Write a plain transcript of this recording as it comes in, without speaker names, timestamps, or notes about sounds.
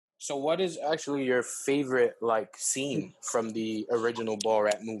So, what is actually your favorite like scene from the original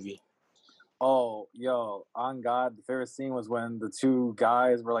Borat movie? Oh, yo, on God, the favorite scene was when the two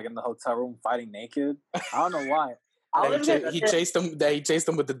guys were like in the hotel room fighting naked. I don't know why. He chased them. That he chased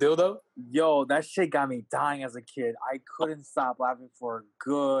them with the dildo. Yo, that shit got me dying as a kid. I couldn't stop laughing for a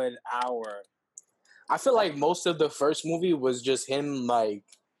good hour. I feel like most of the first movie was just him like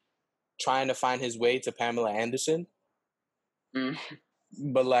trying to find his way to Pamela Anderson.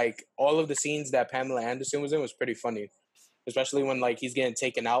 But like all of the scenes that Pamela Anderson was in was pretty funny, especially when like he's getting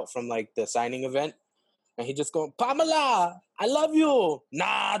taken out from like the signing event, and he just going, "Pamela, I love you."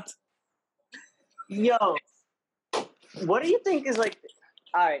 Not. Yo, what do you think is like?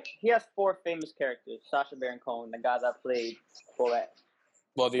 All right, he has 4 famous characters. Sacha Baron Cohen, the guy that played Borat.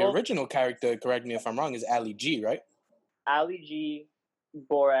 Well, the original character, correct me if I'm wrong, is Ali G, right? Ali G,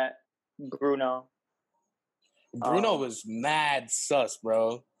 Borat, Bruno. Bruno was mad sus,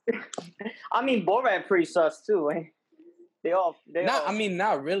 bro. I mean, Borat pretty sus too. I mean,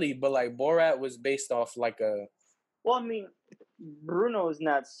 not really, but like Borat was based off like a. Well, I mean, Bruno is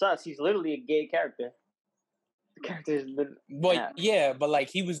not sus. He's literally a gay character. The character is. Yeah, but like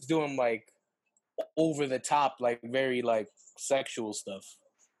he was doing like over the top, like very like sexual stuff.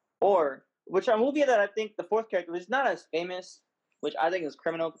 Or which a movie that I think the 4th character is not as famous, which I think is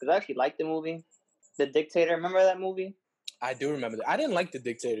criminal because I actually like the movie, The Dictator. Remember that movie? I do remember that. I didn't like The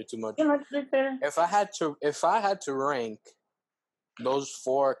Dictator too much. You like The Dictator? If I had to rank those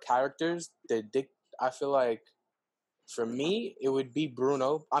 4 characters, I feel like for me it would be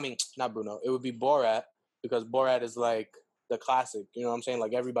Bruno. I mean, not Bruno. It would be Borat because Borat is like the classic. You know what I'm saying?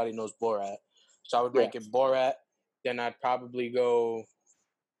 Like everybody knows Borat. So I would rank it Borat. Then I'd probably go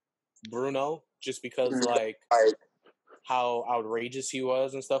Bruno just because like how outrageous he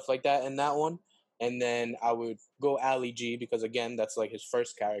was and stuff like that in that one. And then I would go Ali G because again that's like his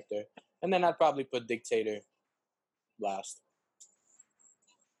first character. And then I'd probably put Dictator last.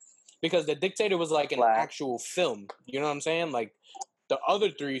 Because The Dictator was like an actual film. You know what I'm saying? Like the other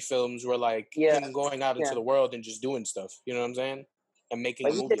 3 films were like him going out into the world and just doing stuff. You know what I'm saying? And making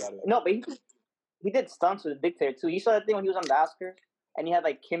a movie out of it. No, but he did stunts with The Dictator too. You saw that thing when he was on the Oscars? And he had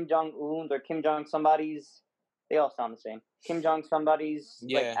like Kim Jong-un's or Kim Jong somebody's. They all sound the same. Kim Jong somebody's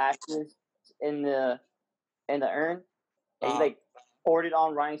like ashes in the urn. And he like poured it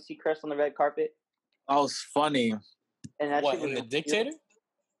on Ryan Seacrest on the red carpet. That was funny. And that in The Dictator?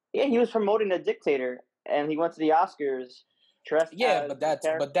 Yeah, he was promoting The Dictator, and he went to the Oscars.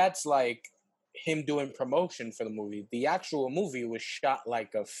 But that's like him doing promotion for the movie. The actual movie was shot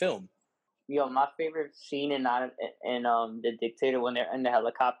like a film. Yo, my favorite scene in The Dictator when they're in the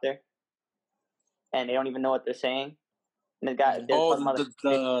helicopter and they don't even know what they're saying. And the guy, the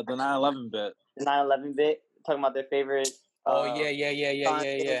 9/11 bit. The 9/11 bit, talking about their favorite.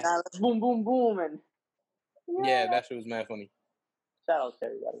 Yeah. Boom, boom, boom, and yeah, that shit was mad funny. Shout out to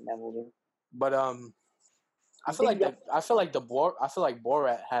everybody in that movie. But I feel like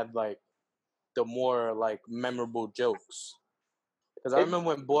Borat had like the more like memorable jokes. Because I remember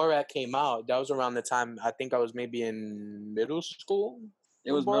when Borat came out, that was around the time I think I was maybe in middle school.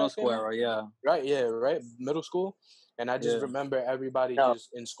 It was middle school era, yeah. Right, middle school. And I just remember everybody just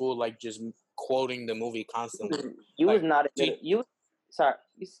in school like just quoting the movie constantly. You was not in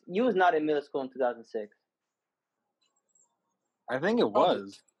middle school in 2006. I think it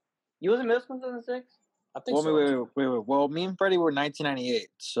was. You was in middle school in 2006? I think so. Wait. Well, me and Freddy were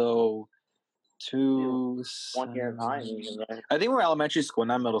 1998, so 1 year behind me. I think we're elementary school,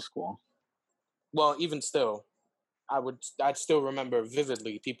 not middle school. Well, even still, I'd still remember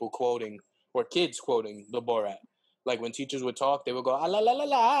vividly people quoting or kids quoting the Borat. Like when teachers would talk, they would go, ah, la la la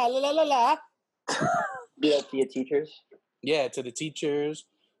la, la la la la. Yeah, to your teachers? Yeah, to the teachers,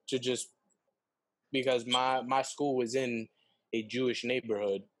 to just, because my school was in a Jewish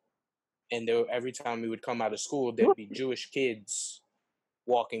neighborhood, and every time we would come out of school, there'd be Jewish kids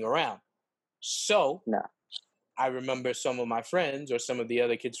walking around. So, I remember some of my friends or some of the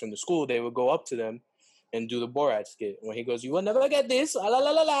other kids from the school, they would go up to them and do the Borat skit. When he goes, you will never get this, la la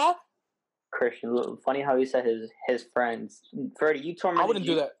la la. Christian, funny how he said his friends. Freddie, you tormented. I wouldn't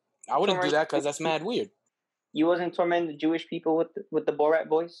do that. I wouldn't do that because that's mad weird. You wasn't tormenting the Jewish people with the Borat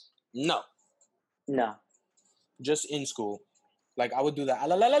voice? No. Just in school. Like, I would do that,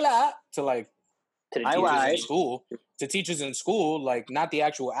 la la la la, to like, to the teachers in school. To teachers in school, like, not the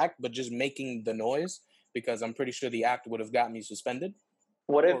actual act, but just making the noise, because I'm pretty sure the act would have got me suspended.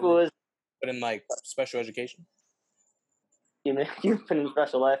 What if it was... But in, like, special education. You've been in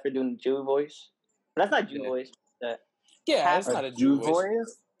special ed for doing the Jew voice? That's not Jew voice. Yeah, it's not a Jew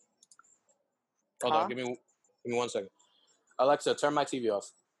voice. Hold Huh? on, give me 1 second. Alexa, turn my TV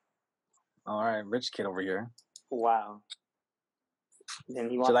off. All right, rich kid over here. Wow. Then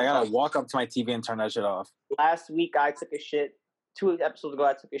he So wants I to gotta talk. walk up to my TV and turn that shit off. Last week I took a shit. 2 episodes ago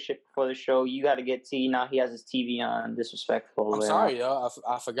I took a shit before the show. You got to get T. Now he has his TV on. Disrespectful. I'm sorry, yo.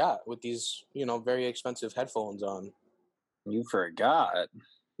 I forgot with these, very expensive headphones on. You forgot.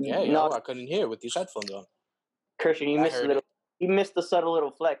 Yeah, yo, I couldn't hear with these headphones on. Christian, you missed a little. You missed the subtle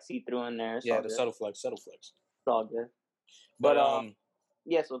little flex he threw in there. Yeah, the subtle flex. It's all good. But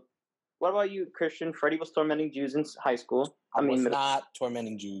yeah. So, what about you, Christian? Freddie was tormenting Jews in high school. I was not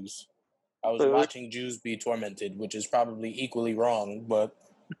tormenting Jews. I was watching Jews be tormented, which is probably equally wrong, but...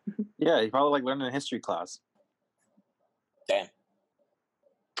 Yeah, you probably like learning in a history class. Damn.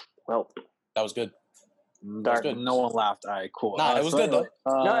 Well, that was good. That was good. No one laughed. All right, cool. Nah, it was good, though.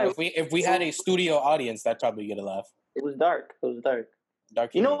 No, if we had a studio audience, that'd probably get a laugh. It was dark.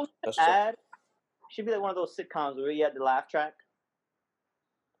 Dark humor. You know what's ad? Should be like one of those sitcoms where you had the laugh track.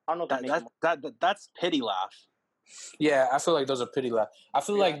 I don't know if that's pity laugh. Yeah, I feel like those are pity laugh. I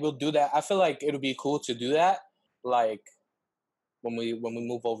feel like we'll do that. I feel like it'll be cool to do that, like when we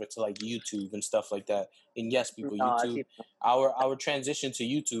move over to like YouTube and stuff like that. And yes, people, YouTube. Our transition to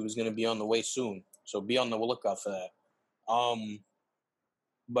YouTube is gonna be on the way soon, so be on the lookout for that.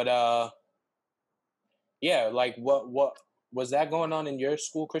 But yeah, like what was that going on in your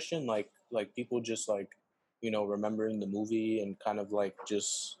school, Christian? Like people just like remembering the movie and kind of like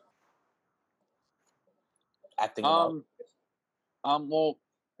just acting it out. Well,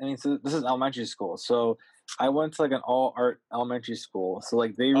 I mean, so this is elementary school, so I went to like an all art elementary school. So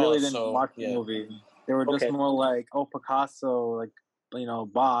like they really didn't watch the movie. They were just more like, oh, Picasso, like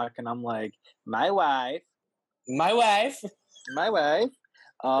Bach, and I'm like, my wife. But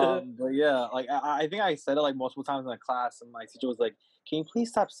yeah, like I think I said it like multiple times in the class, and my teacher was like, "Can you please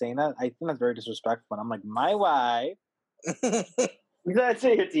stop saying that? I think that's very disrespectful." And I'm like, "My wife." You gotta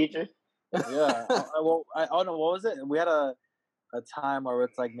say your teacher. Yeah. I don't know, what was it? We had a time where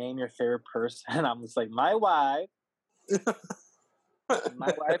it's like, name your favorite person, and I'm just like, my wife.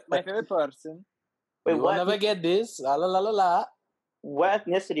 My wife, my favorite person. Wait, you will never get this. La la la la la. What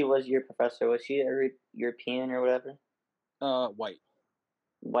ethnicity was your professor? Was she European or whatever? White.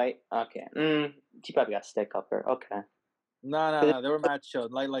 White. Okay. She probably got stick up her. Okay. No. They were mad chill.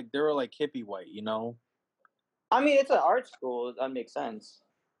 Like they were like hippie white, I mean, it's an art school. That makes sense.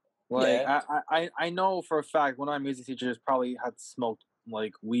 Like I know for a fact one of my music teachers probably had smoked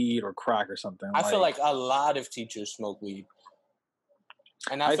like weed or crack or something. I feel like a lot of teachers smoke weed,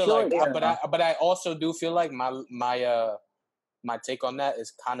 and I feel like but I also do feel like my take on that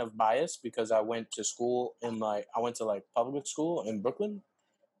is kind of biased because I went to school I went to public school in Brooklyn,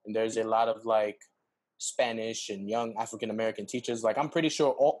 and there's a lot of like Spanish and young African American teachers. Like I'm pretty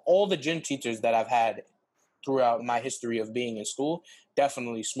sure all the gym teachers that I've had throughout my history of being in school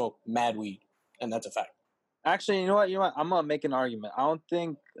definitely smoke mad weed, and that's a fact. Actually, you know what? I'm gonna make an argument. I don't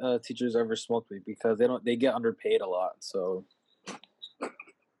think teachers ever smoke weed because they get underpaid a lot. So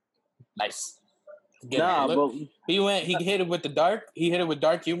nice. But he hit it with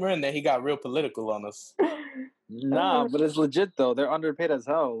dark humor, and then he got real political on us. Nah, but it's legit though. They're underpaid as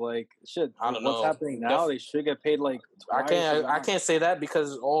hell. Like shit. I don't know what's happening now. They should get paid like. I can't say that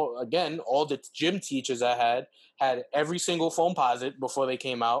because all the gym teachers I had every single phone-posit before they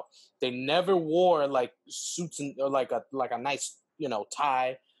came out. They never wore like suits or like a nice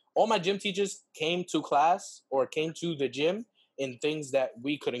tie. All my gym teachers came to class or came to the gym in things that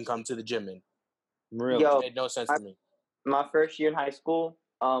we couldn't come to the gym in. Really, it made no sense to me. My first year in high school,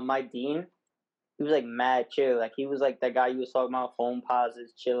 my dean. He was like mad chill. Like he was like that guy you was talking about, phone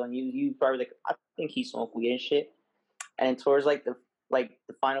pauses, chilling. You probably like I think he smoked weed and shit. And towards like the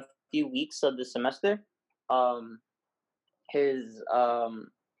final few weeks of the semester,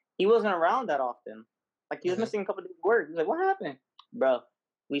 he wasn't around that often. Like he was missing a couple of days of work. He was like, "What happened, bro?"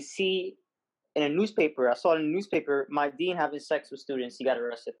 We see in a newspaper. I saw it in a newspaper. My dean having sex with students. He got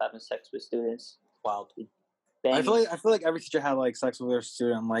arrested for having sex with students. Wow. I feel like every teacher had like sex with their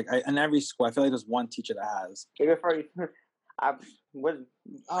student. Like in every school, I feel like there's one teacher that has.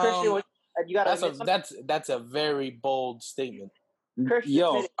 That's a very bold statement.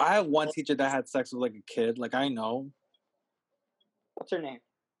 Yo, I have one teacher that had sex with like a kid. Like I know. What's her name?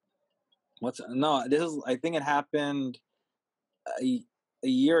 I think it happened a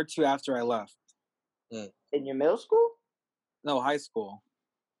year or two after I left. In your middle school? No, high school.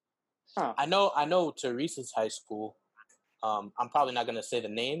 Huh. I know Teresa's high school. I'm probably not gonna say the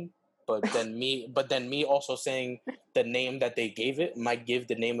name, but then me also saying the name that they gave it might give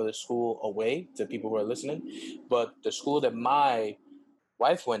the name of the school away to people who are listening. But the school that my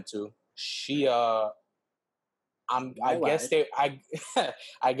wife went to, she I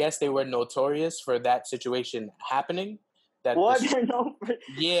I guess they were notorious for that situation happening. That what they're known for?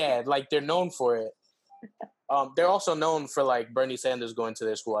 Yeah, like they're known for it. They're also known for like Bernie Sanders going to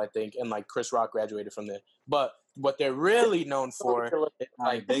their school, I think, and like Chris Rock graduated from there. But what they're really known for is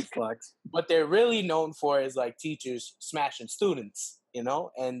like big flex. What they're really known for is like teachers smashing students, you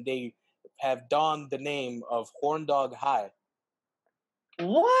know, and they have donned the name of Horn Dog High.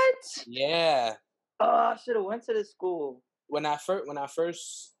 What? Yeah. Oh, I should have went to this school. When I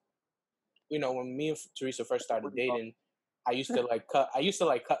first, you know, when me and Teresa first started dating, I used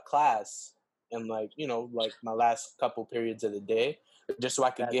to cut class and like, you know, like my last couple periods of the day, just so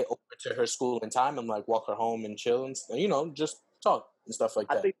I could get over to her school in time and like walk her home and chill and you know, just talk and stuff like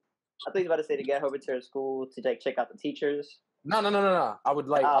that. I think you were about to say to get over to her school to like check out the teachers. No. I would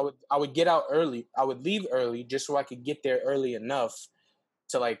like I would get out early. I would leave early just so I could get there early enough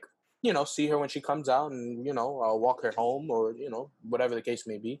to like, you know, see her when she comes out and, you know, I'll walk her home or, you know, whatever the case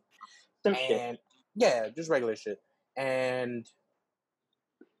may be. Some shit. Yeah, just regular shit. And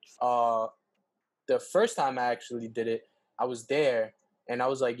the first time I actually did it, I was there and I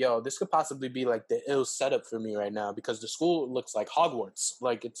was like, yo, this could possibly be like the ill setup for me right now because the school looks like Hogwarts.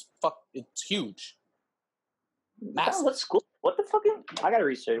 Like it's huge. Massive. What school? What the fucking? I gotta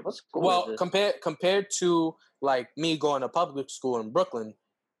research. What school is this? Compared to like me going to public school in Brooklyn,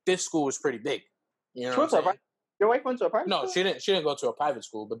 this school was pretty big. You know what I'm saying? Your wife went to a private school? No, she didn't go to a private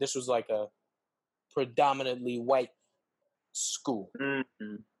school, but this was like a predominantly white school.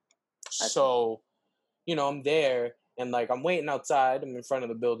 Mm-hmm. So, you know, I'm there and like I'm waiting outside. I'm in front of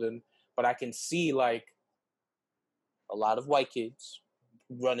the building, but I can see like a lot of white kids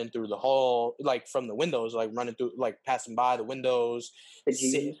running through the hall, like from the windows, like running through, like passing by the windows,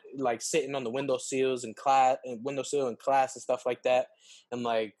 sitting on the windowsills in class and stuff like that, and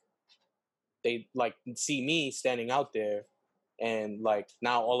like they like see me standing out there, and like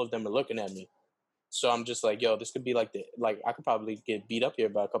now all of them are looking at me. So I'm just like, yo, this could be like I could probably get beat up here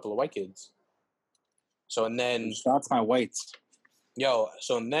by a couple of white kids. So and then that's my whites. Yo,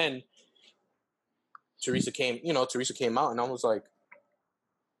 so and then Teresa came out, and I was like,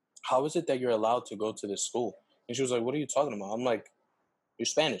 how is it that you're allowed to go to this school? And she was like, what are you talking about? I'm like, you're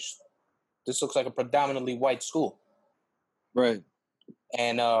Spanish. This looks like a predominantly white school. Right.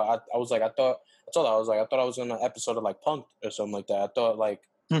 And I was like, I thought I was in an episode of like Punk'd or something like that. I thought like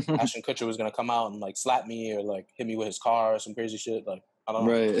Ashton Kutcher was gonna come out and like slap me or like hit me with his car or some crazy shit. Like, I don't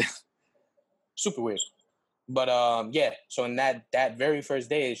know. Right. Super weird. But yeah, so in that very first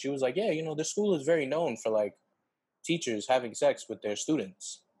day, she was like, yeah, you know, the school is very known for like teachers having sex with their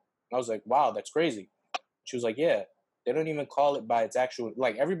students. I was like, wow, that's crazy. She was like, yeah, they don't even call it by its actual,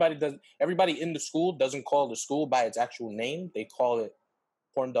 like everybody in the school doesn't call the school by its actual name. They call it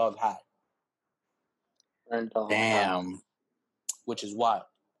Horn Dog High. Damn. Which is wild.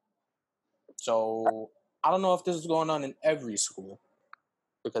 So I don't know if this is going on in every school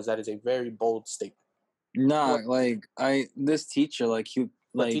because that is a very bold statement. Nah, like this teacher, like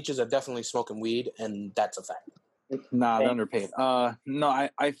teachers are definitely smoking weed, and that's a fact. Nah, they're underpaid. No,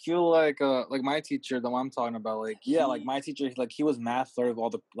 I feel like my teacher, the one I'm talking about, like my teacher, like he was math third of all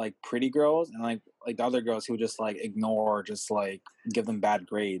the like pretty girls, and like the other girls he would just like ignore, or just like give them bad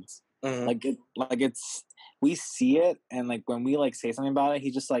grades. Mm-hmm. It's we see it, and like when we like say something about it,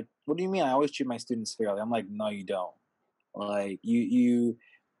 he's just like, "What do you mean? I always treat my students fairly." I'm like, "No, you don't. Like you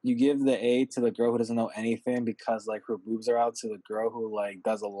give the A to the girl who doesn't know anything because like her boobs are out to the girl who like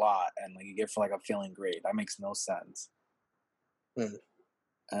does a lot, and like you give her like a failing grade. That makes no sense."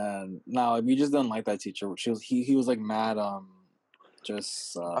 And no, we just didn't like that teacher. He was like mad.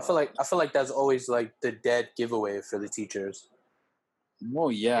 Just I feel like that's always like the dead giveaway for the teachers.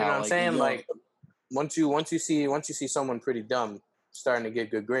 Well, yeah, you know what I'm saying? Like once you see someone pretty dumb starting to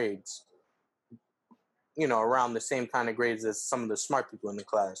get good grades, you know, around the same kind of grades as some of the smart people in the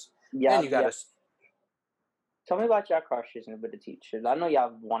class. Yeah, then you gotta. Tell me about your crushes with the teachers. I know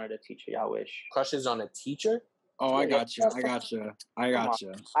y'all wanted a teacher. Y'all wish crushes on a teacher. Oh, I got you.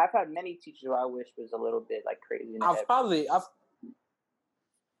 I've had many teachers who I wish was a little bit like crazy.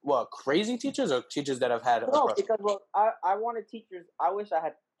 Crazy teachers or teachers that have had. No, because I wanted teachers. I wish I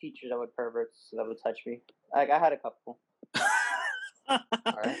had teachers that would perverts that would touch me. Like I had a couple.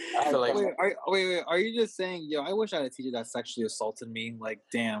 Right. I feel like wait. Are you just saying, yo, I wish I had a teacher that sexually assaulted me? Like,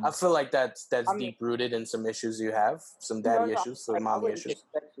 damn. I feel like that's deep rooted in some issues you have, some daddy issues, some mommy issues.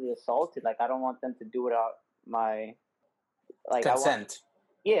 Sexually assaulted, like I don't want them to do it without my consent.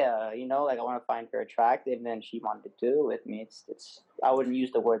 Yeah, you know, like I want to find her attractive, and then she wanted to do it with me. It's. I wouldn't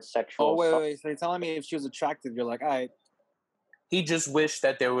use the word sexual. Oh wait. So you're telling me if she was attractive, you're like, all right. He just wished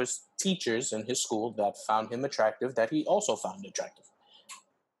that there was teachers in his school that found him attractive that he also found attractive.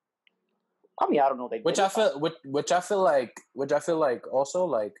 I mean, I don't know. Which I feel like also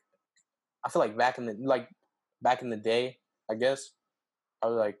like I feel like back in the day, I guess I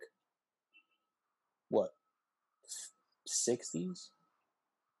was like what 60s.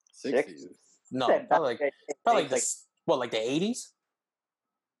 No, probably like this. What, like the 80s?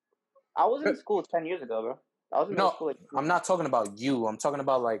 I was in school 10 years ago, bro. I was in school. I'm not talking about you. I'm talking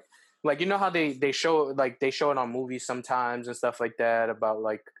about like you know how they show it on movies sometimes and stuff like that about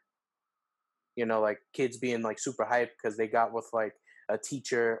like, you know, like kids being like super hyped because they got with like a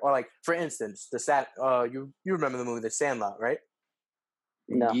teacher, or like for instance you remember the movie The Sandlot, right?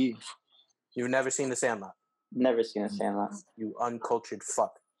 No. You've never seen The Sandlot? Never seen The Sandlot. You uncultured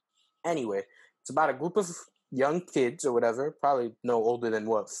fuck. Anyway, it's about a group of young kids or whatever, probably no older than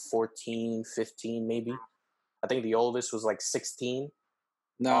 14, 15 maybe. I think the oldest was like 16.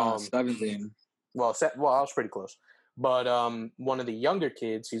 No, 17. Well, I was pretty close. But one of the younger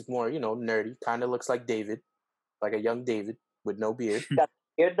kids, he's more, you know, nerdy, kind of looks like David, like a young David with no beard.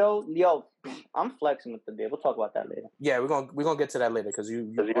 Beard though, yo, I'm flexing with the beard. We'll talk about that later. Yeah, we're gonna get to that later because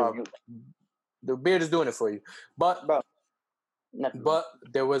the beard is doing it for you. But bro, but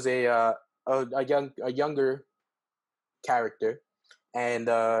there was a younger character, and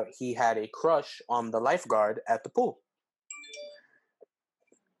he had a crush on the lifeguard at the pool.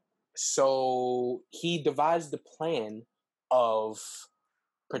 So he devised the plan of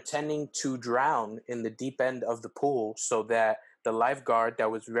pretending to drown in the deep end of the pool so that the lifeguard that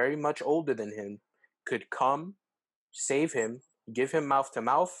was very much older than him could come, save him, give him mouth to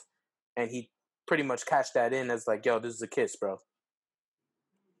mouth, and he pretty much cashed that in as like, yo, this is a kiss, bro.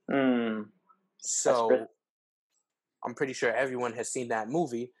 So I'm pretty sure everyone has seen that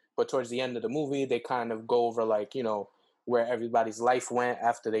movie, but towards the end of the movie, they kind of go over like, you know, where everybody's life went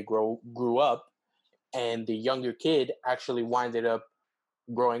after they grew up, and the younger kid actually winded up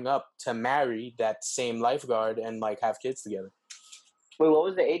growing up to marry that same lifeguard and like have kids together. Wait, what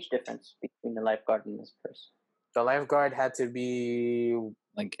was the age difference between the lifeguard and this person? The lifeguard had to be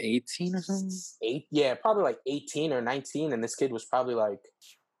like 18 or something? Probably like 18 or 19, and this kid was probably like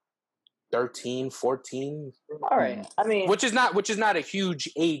 13, 14. All right. I mean, which is not a huge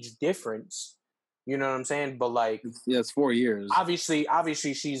age difference. You know what I'm saying? But like, it's 4 years. Obviously,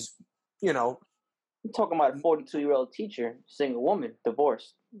 she's, you know. I'm talking about a 42-year-old teacher, single woman,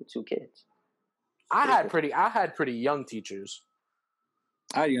 divorced with 2 kids. I had pretty young teachers.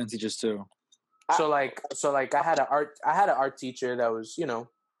 I had young teachers too. So I had an art teacher that was, you know,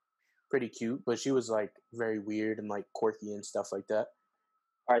 pretty cute, but she was like very weird and like quirky and stuff like that.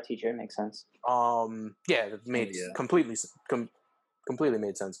 Art teacher makes sense. Yeah, it made completely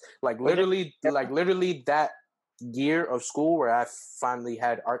made sense. Like literally that year of school where I finally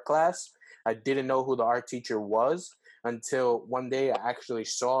had art class, I didn't know who the art teacher was until one day I actually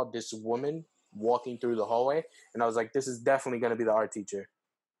saw this woman walking through the hallway, and I was like, this is definitely going to be the art teacher.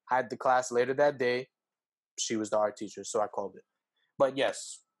 I had the class later that day. She was the art teacher, so I called it. But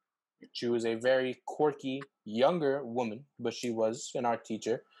yes, she was a very quirky, younger woman, but she was an art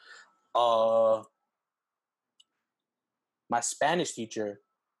teacher. My Spanish teacher,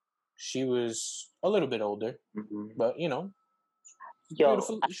 she was a little bit older, but you know, she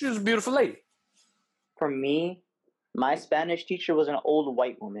was a beautiful lady. For me, my Spanish teacher was an old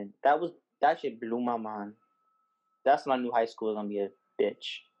white woman. That shit blew my mind. That's when I knew high school was gonna be a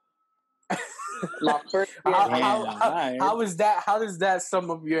bitch. My first year. How is that? How does that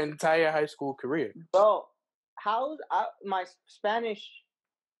sum up your entire high school career? Bro, my Spanish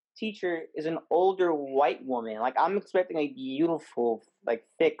teacher is an older white woman. Like, I'm expecting a beautiful, like,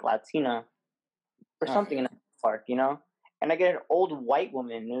 thick Latina or something in that park, you know? And I get an old white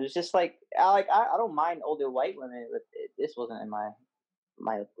woman. It was just like I don't mind older white women, but this wasn't in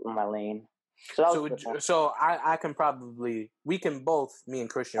my lane. So I can probably, we can both, me and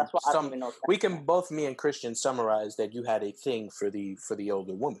Christian, me and Christian summarize that you had a thing for the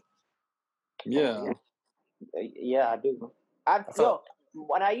older woman. Yeah. Yeah, I do.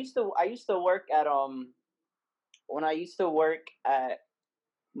 When I used to work at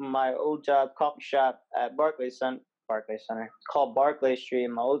my old job coffee shop at Barclays Center. It's called Barclay Street.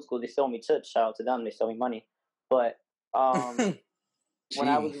 In my old school, they sold me tips. Shout out to them. They sold me money. But when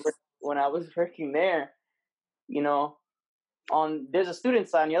I was working there, you know, there's a student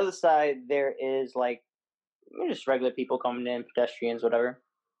side. On the other side, there is like just regular people coming in, pedestrians, whatever.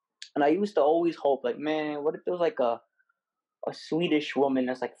 And I used to always hope, like, man, what if there was like a Swedish woman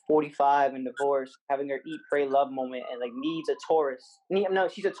that's like 45 and divorced, having her eat, pray, love moment, and like needs a tourist. No,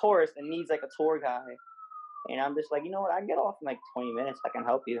 she's a tourist and needs like a tour guide. And I'm just like, you know what? I get off in like 20 minutes. I can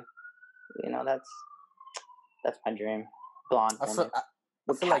help you. You know, that's my dream. Blonde. I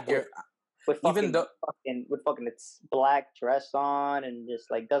feel like you're with fucking its black dress on and just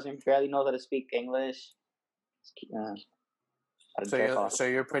like doesn't barely know how to speak English. So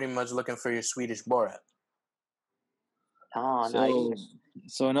you're pretty much looking for your Swedish Borat. Oh,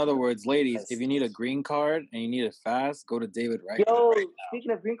 so in other words, ladies, if you need a green card and you need it fast, go to David Wright. Yo,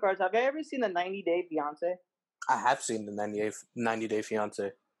 speaking of green cards, have you ever seen the 90 Day Fiance? I have seen the 90 Day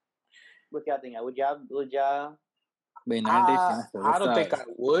Fiance. What y'all think? Would y'all? Wait, 90 Day Fiance. I don't think I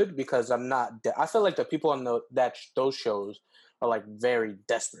would because I'm not. I feel like the people on those shows are like very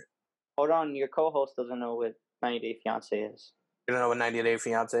desperate. Hold on, your co-host doesn't know what 90 Day Fiance is. You don't know what 90 Day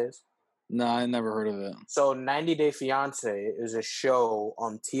Fiance is? No, I never heard of it. So 90 Day Fiance is a show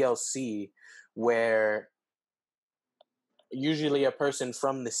on TLC where usually a person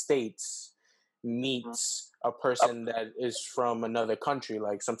from the States meets a person that is from another country.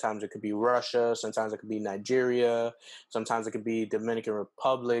 Like sometimes it could be Russia, sometimes it could be Nigeria, sometimes it could be Dominican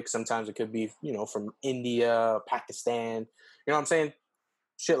Republic, sometimes it could be, from India, Pakistan. You know what I'm saying?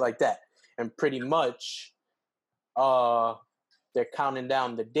 Shit like that. And pretty much they're counting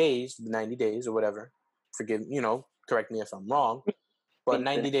down the days, the 90 days or whatever. Correct me if I'm wrong. But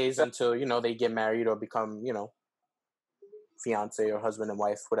 90 days until, they get married or become, fiance or husband and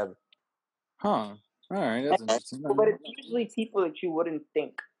wife, whatever. Huh. All right, that's interesting. But it's usually people that you wouldn't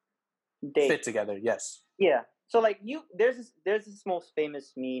think fit together. Yes. Yeah. So like there's this most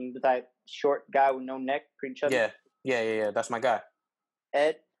famous meme with that short guy with no neck, pretty chubby. Yeah. That's my guy.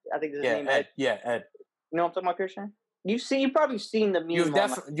 Ed, I think his name Ed. Yeah, Ed. You know what I'm talking about, Christian? You've probably seen the meme.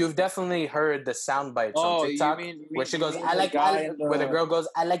 You've definitely heard the sound bites on TikTok where she goes, where the girl goes,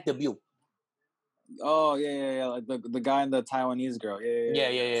 I like the view. Oh yeah, like the guy and the Taiwanese girl.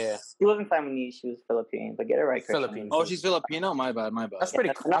 Yeah. She wasn't Taiwanese. She was Philippine. But get it right, Christian. Philippine. Oh, she's Filipino. My bad. That's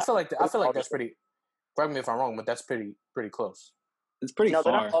pretty. I feel like that's pretty. Correct me if I'm wrong, but that's pretty close. It's pretty far.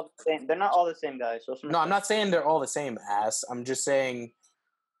 They're not all the same. They're not all the same guys. So no, I'm not saying they're all the same. I'm just saying.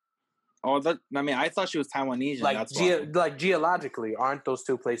 Oh, I thought she was Taiwanese. Like geologically, aren't those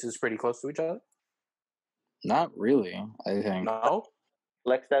two places pretty close to each other? Not really. I think. No.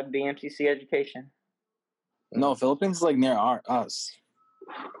 Flex that BMCC education. No, Philippines is like near us.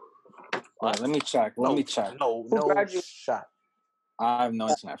 Right, let me check. Let me check. No shot. I have no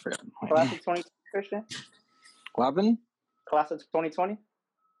internet for it. Class of 2020, Christian? What happened? Class of 2020?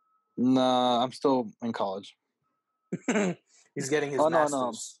 No, I'm still in college. He's getting his master's.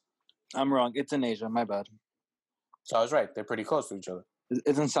 No. I'm wrong. It's in Asia. My bad. So I was right. They're pretty close to each other.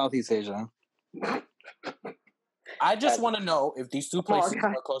 It's in Southeast Asia. I just want to know if these two places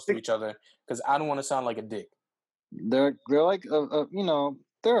are close to each other because I don't want to sound like a dick. They're like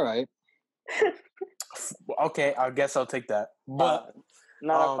they're all right. Okay, I guess I'll take that. But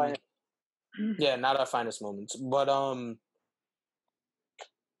not our finest. Yeah, not our finest moments. But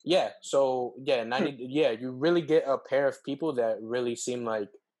so 90 you really get a pair of people that really seem like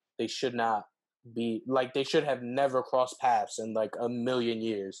they should not be, like they should have never crossed paths in like a million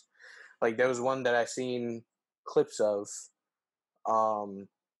years. Like there was one that I seen clips of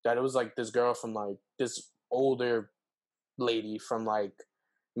that it was like this girl from like this older lady from like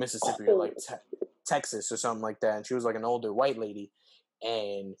Mississippi or like Texas or something like that, and she was like an older white lady,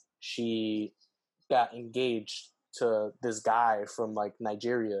 and she got engaged to this guy from like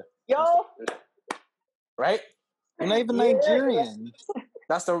Nigeria. Yo, right? You're not even Nigerian.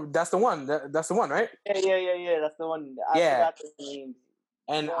 That's the one. That's the one, right? Yeah. That's the one. I forgot the name.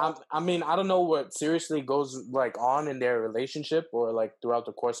 And I don't know what seriously goes like on in their relationship or like throughout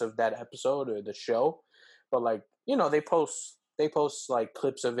the course of that episode or the show, but like they post like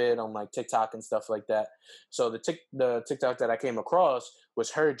clips of it on like TikTok and stuff like that. So the TikTok that I came across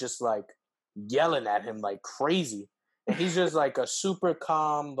was her just like yelling at him like crazy, and he's just like a super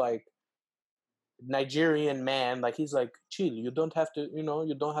calm like Nigerian man. Like he's like, chill, you don't have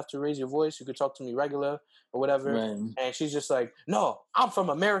to raise your voice. You could talk to me regular or whatever. Right. And she's just like, no, I'm from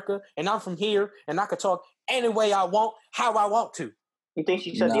America and I'm from here and I could talk any way I want, how I want to. You think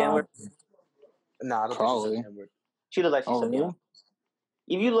she said the N-word? No, I don't think she said the N-word. She looks like she said the N-word.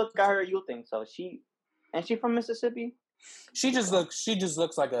 If you look at her, you'll think so. She from Mississippi? She just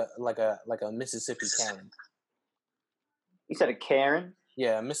looks like a Mississippi Karen. You said a Karen?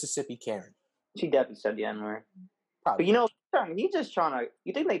 Yeah, a Mississippi Karen. She definitely said the N-word. But he's just trying to.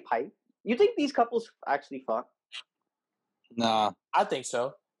 You think they pipe? You think these couples actually fuck? Nah, I think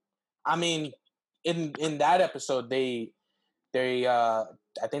so. I mean, in that episode, they I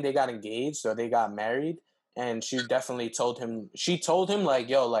think they got engaged or they got married, and she definitely told him. She told him like,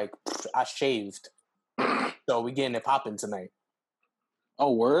 "Yo, like I shaved." So we getting it popping tonight.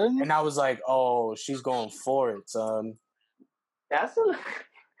 Oh, word? And I was like, oh, she's going for it, son. That's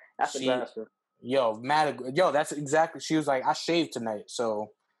aggressive. Yo, that's exactly. She was like, I shaved tonight, so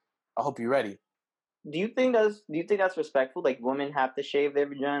I hope you're ready. Do you think that's respectful? Like, women have to shave their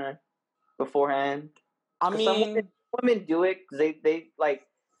vagina beforehand? I mean, some women do it because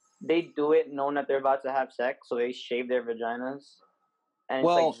they do it knowing that they're about to have sex, so they shave their vaginas. And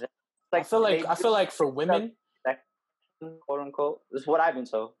I feel like for women, quote unquote, this is what I've been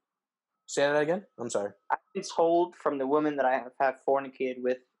told. Say that again. I'm sorry. I've been told from the women that I have fornicated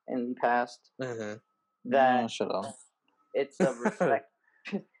with in the past that shut up. It's a respect.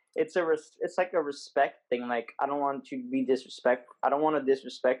 It's like a respect thing. Like, I don't want to be disrespectful. I don't want to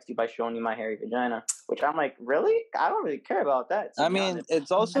disrespect you by showing you my hairy vagina. Which I'm like, really? I don't really care about that. I mean,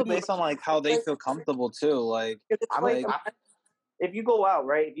 it's also based on like how they feel comfortable too. Like, if you go out,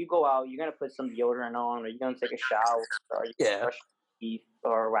 right? If you go out, you're gonna put some deodorant on, or you're gonna take a shower, or you're gonna brush your teeth,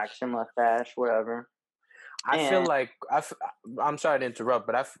 or wax your mustache, whatever. I feel like I'm sorry to interrupt,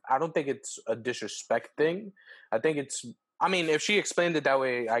 but I don't think it's a disrespect thing. I think it's. I mean, if she explained it that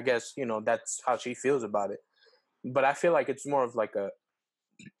way, I guess that's how she feels about it. But I feel like it's more of like a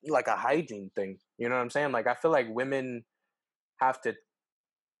hygiene thing. You know what I'm saying? Like, I feel like women not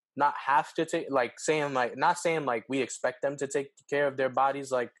saying like we expect them to take care of their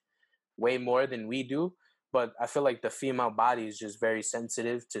bodies like way more than we do. But I feel like the female body is just very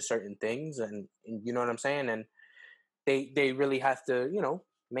sensitive to certain things, and you know what I'm saying? And they really have to,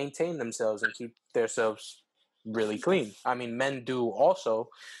 maintain themselves and keep themselves really clean. I mean, men do also,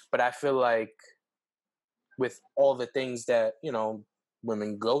 but I feel like with all the things that,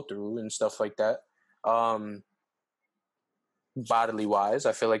 women go through and stuff like that, bodily wise,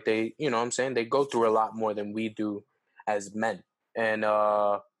 I feel like they, they go through a lot more than we do as men. And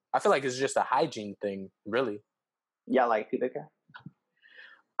I feel like it's just a hygiene thing, really. Yeah, like pubic hair.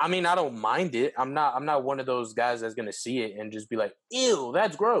 I mean, I don't mind it. I'm not one of those guys that's gonna see it and just be like, "Ew,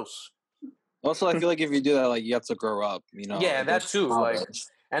 that's gross." Also, I feel like if you do that, like, you have to grow up. Yeah, that too. Like,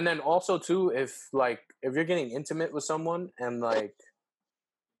 and then also too, if you're getting intimate with someone and like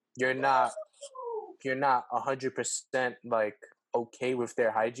you're not 100% like okay with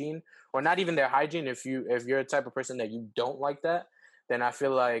their hygiene, or not even their hygiene, if you're a type of person that you don't like that, then I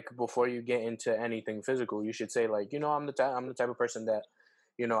feel like before you get into anything physical, you should say like, I'm the type of person that,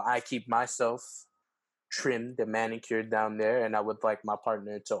 I keep myself trimmed and manicured down there, and I would like my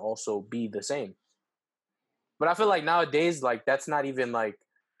partner to also be the same. But I feel like nowadays, like, that's not even like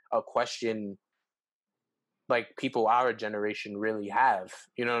a question like people our generation really have.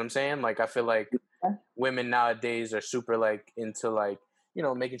 You know what I'm saying? Like, I feel like women nowadays are super like into like,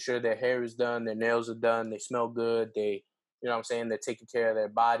 making sure their hair is done, their nails are done, they smell good, they, you know what I'm saying, they're taking care of their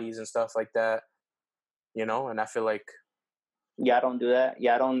bodies and stuff like that. And I feel like I don't do that.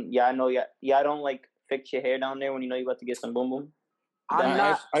 I don't like fix your hair down there when you know you're about to get some boom boom.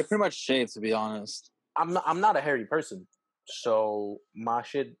 I pretty much shave, to be honest. I'm not a hairy person, so my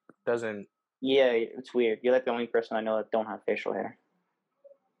shit doesn't. Yeah, it's weird. You're like the only person I know that don't have facial hair.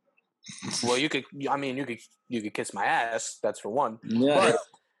 Well, you could kiss my ass. That's for one. Yeah.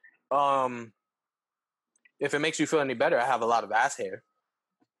 But if it makes you feel any better, I have a lot of ass hair.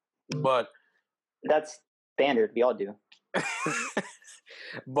 But that's standard. We all do.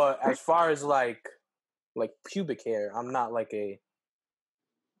 But as far as like pubic hair, I'm not like a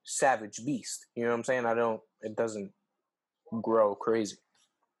savage beast. You know what I'm saying? It doesn't grow crazy.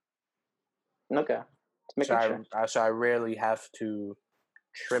 Okay. So I rarely have to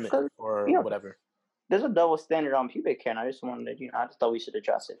trim it or whatever. There's a double standard on pubic hair, and I just wanted to, I just thought we should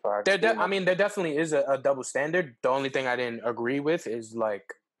address it for our. There definitely is a double standard. The only thing I didn't agree with is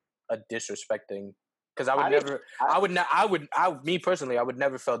like a disrespecting. Because me personally, I would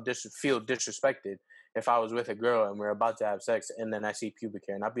never feel disrespected if I was with a girl and we're about to have sex and then I see pubic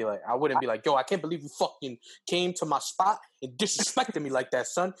hair and I wouldn't be like, yo, I can't believe you fucking came to my spot and disrespected me like that,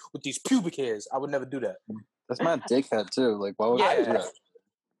 son, with these pubic hairs. I would never do that. That's my dickhead too. Like, why would you do that?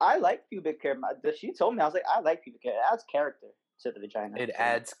 I like pubic hair. She told me, I was like, I like pubic hair. It adds character to the vagina. It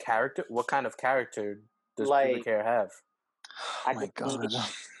adds character? What kind of character does pubic hair have? Oh my God.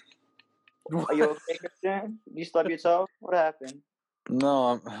 Are you okay, Christian? You stub your toe? What happened?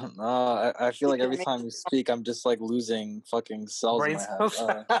 No, I feel like every time you speak, I'm just like losing fucking cells in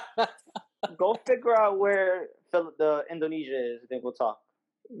my head. Go figure out where the Indonesia is. Then we'll talk.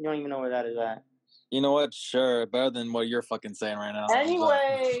 You don't even know where that is at. You know what? Sure, better than what you're fucking saying right now.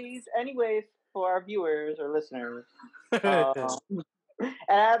 Anyways, for our viewers or listeners, it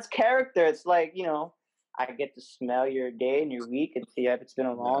adds character. It's like, I get to smell your day and your week and see if it's been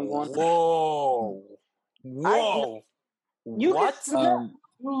a long one. Whoa. Whoa. What?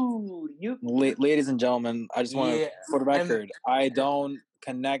 Ladies and gentlemen, I just want to, for the record, I don't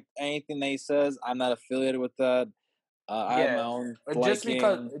connect anything that he says. I'm not affiliated with that. I have my own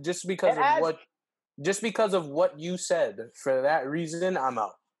liking. Just because of what you said, for that reason, I'm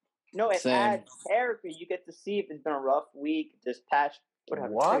out. No, it adds character. You get to see if it's been a rough week, just patch.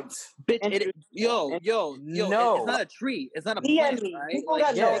 Whatever. What? Bitch, yo, no. It's not a tree. It's not a plant, right? People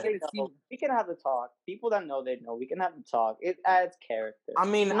that know, they know. We can have the talk. People that know, they know. We can have the talk. It adds character. I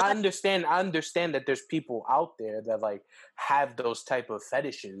mean, I understand that there's people out there that like have those type of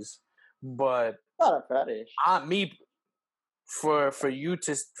fetishes, but it's not a fetish. For you,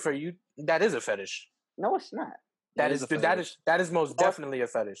 that is a fetish. No, it's not. That is most definitely a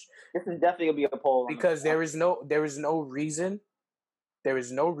fetish. This is definitely gonna be a poll because there is no reason. There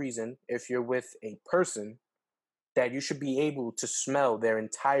is no reason, if you're with a person, that you should be able to smell their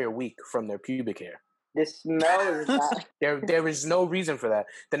entire week from their pubic hair. The smell is not... There is no reason for that.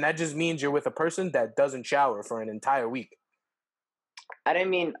 Then that just means you're with a person that doesn't shower for an entire week. I didn't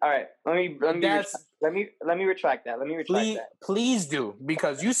mean... All right, let me retract that. Please do,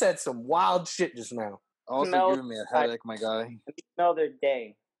 because you said some wild shit just now. Also giving me a headache, my guy. Let me smell their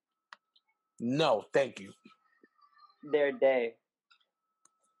day. No, thank you. Their day.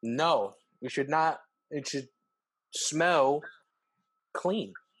 No, it should not. It should smell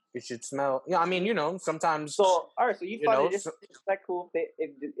clean. It should smell. Yeah, I mean, sometimes. So, all right. So you find it that cool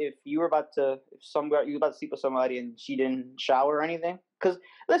if you were about to you were about to sleep with somebody and she didn't shower or anything? Because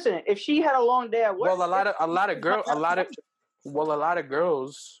listen, if she had a long day at work, well, a lot of girls.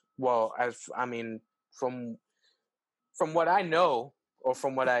 Well, from what I know or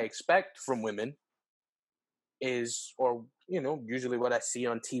from what I expect from women is, or usually what I see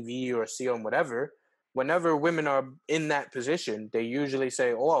on TV or see on whatever, whenever women are in that position, they usually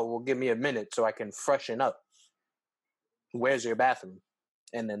say, "Oh, well, give me a minute so I can freshen up. Where's your bathroom?"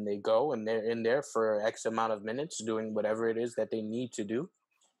 And then they go and they're in there for X amount of minutes doing whatever it is that they need to do.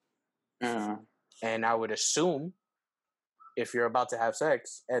 And I would assume if you're about to have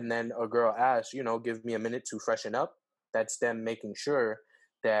sex and then a girl asks, give me a minute to freshen up, that's them making sure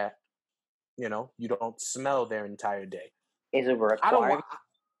that, you don't smell their entire day. Is it a requirement?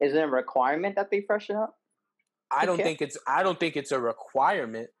 Is it a requirement that they freshen up? I don't think it's a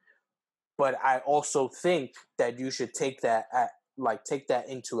requirement, but I also think that you should take that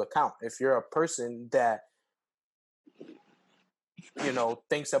into account. If you're a person that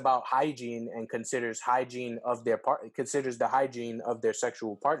thinks about hygiene and considers the hygiene of their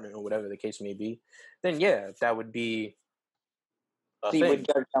sexual partner or whatever the case may be, then yeah, that would be a thing. You would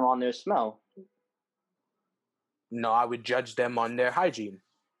judge them on their smell. No, I would judge them on their hygiene.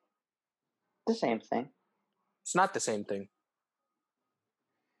 The same thing. It's not the same thing.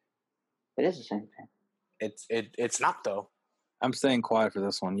 It is the same thing. It's not though. I'm staying quiet for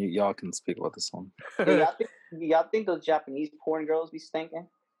this one. Y'all can speak about this one. y'all think those Japanese porn girls be stinking?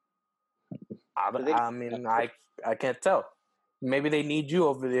 I can't tell. Maybe they need you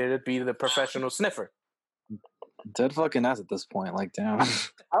over there to be the professional sniffer. Dead fucking ass at this point. Like, damn.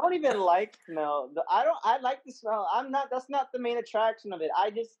 I don't even like smell. I like the smell. That's not the main attraction of it.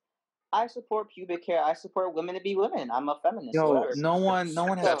 I support pubic hair. I support women to be women. I'm a feminist. Yo, no one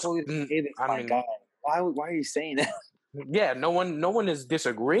has told you to say this, my guy. Why are you saying that? Yeah, no one is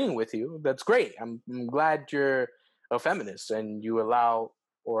disagreeing with you. That's great. I'm glad you're a feminist and you allow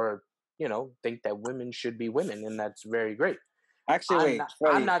or think that women should be women, and that's very great. Actually,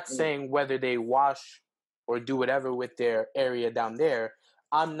 I'm not saying whether they wash or do whatever with their area down there.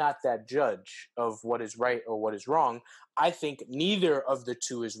 I'm not that judge of what is right or what is wrong. I think neither of the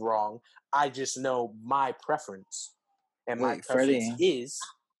two is wrong. I just know my preference, and my preference is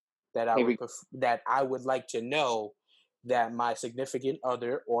that I would like to know that my significant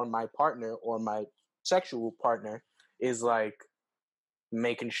other or my partner or my sexual partner is like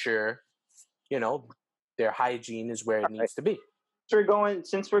making sure, their hygiene is where it needs to be. We're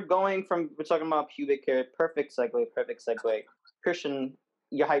talking about pubic hair. Perfect segue. Christian,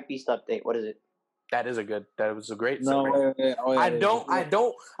 your hype beast update. What is it? That was a great segue.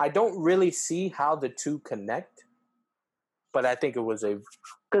 I don't really see how the two connect, but I think it was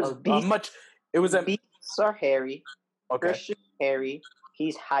beasts are hairy. Okay. Christian's hairy.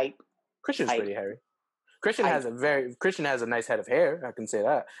 He's hype. Christian's pretty hairy. Christian has a nice head of hair. I can say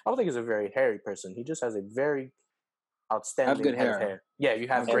that. I don't think he's a very hairy person. He just has a very outstanding head of hair. Yeah, you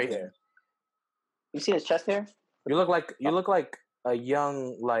have great hair. You see his chest hair? You look like a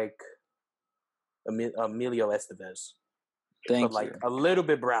young Emilio Estevez. Thank you. A little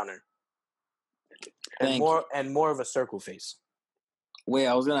bit browner. And more of a circle face. Wait,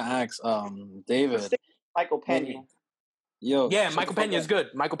 I was gonna ask David. Michael Pena. Michael Pena is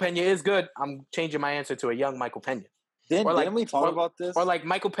good. Michael Pena is good. I'm changing my answer to a young Michael Pena. Didn't we talk about this? Or like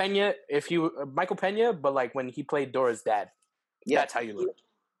Michael Pena, Michael Pena, but like when he played Dora's dad. Yeah. That's how you look.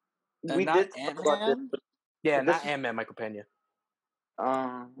 We did talk about this. Yeah, not Ant-Man, Michael Pena.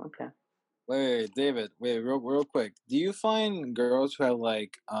 Okay. Wait, David. Wait, real quick. Do you find girls who have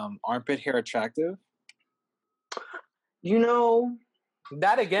like armpit hair attractive? You know,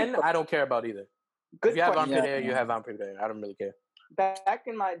 that again, I don't care about either. If you have armpit hair, you have armpit hair. I don't really care. Back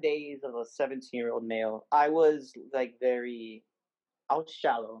in my days of a 17-year-old male, I was like I was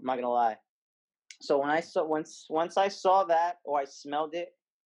shallow. I'm not gonna lie. So when I saw once I saw that or I smelled it,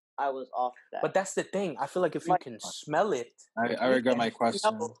 I was off that. But that's the thing. I feel like if you can smell it, I regret my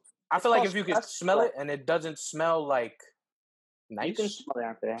question. I feel like if you can smell it and it doesn't smell like nice, you can smell the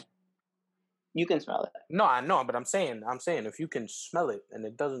armpit hair. You can smell it. No, I know, but I'm saying if you can smell it and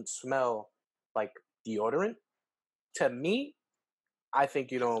it doesn't smell like deodorant, to me, I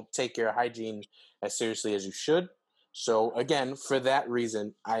think you don't take your hygiene as seriously as you should. So again, for that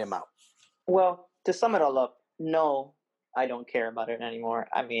reason, I am out. Well, to sum it all up, no, I don't care about it anymore.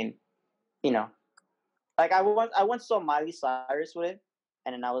 I mean, you know, like I once saw Miley Cyrus with it,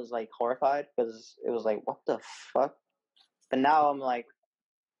 and then I was like horrified because it was like, what the fuck? But now I'm like,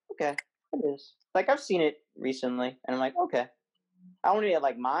 okay, it is. Like I've seen it recently, and I'm like, okay. I don't really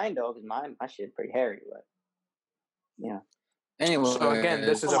like mine though, because my shit's pretty hairy, but yeah. Anyway, so again,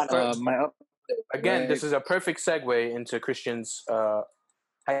 this is this is a perfect segue into Christian's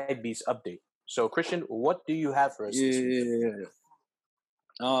Hypebeast update. So Christian, what do you have for us? I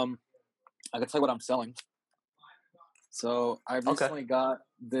can tell you what I'm selling. So I recently got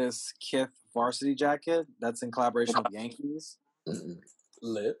this Kith varsity jacket that's in collaboration with Yankees.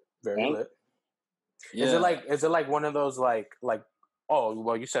 Lit, very lit. Yeah. Is it like one of those like oh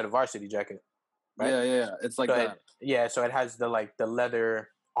well, you said a varsity jacket, right? Yeah. It's like so that. So it has the like the leather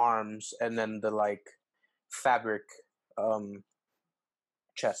arms and then the like fabric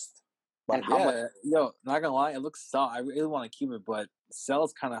chest. And how much? Yo, not gonna lie, it looks so. I really want to keep it, but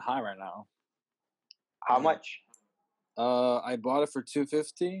sales kind of high right now. How much? I bought it for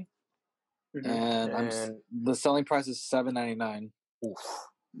 $250, and the selling price is $7.99. Oof.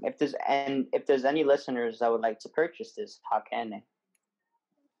 If there's any listeners that would like to purchase this, how can they?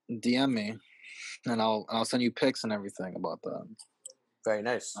 DM me, and I'll send you pics and everything about that. Very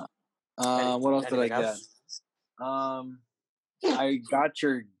nice. What else did I get? I got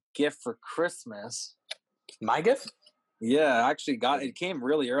your gift for Christmas. My gift? Yeah, I actually got it. It came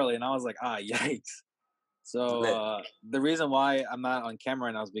really early, and I was like, yikes. So the reason why I'm not on camera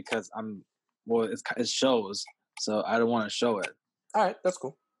right now is because it shows, so I don't want to show it. All right, that's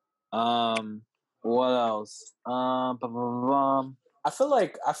cool. What else? I feel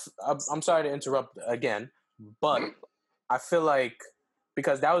like I'm sorry to interrupt again, but I feel like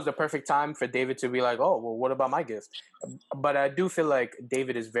because that was the perfect time for David to be like, oh, well, what about my gift? But I do feel like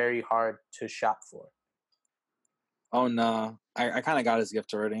David is very hard to shop for. Oh, no. I kind of got his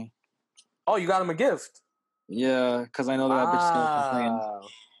gift already. Oh, you got him a gift? Yeah, because I know that bitch still complain.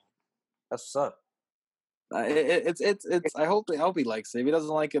 That's what's up. It's. I hope he likes it. If he doesn't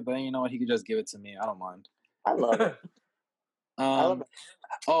like it, then you know what, he could just give it to me. I don't mind. I love it.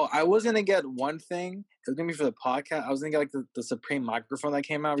 Oh, I was gonna get one thing. It was gonna be for the podcast. I was gonna get like the Supreme microphone that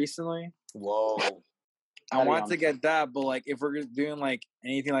came out recently. Whoa! I wanted to get that, but like if we're doing like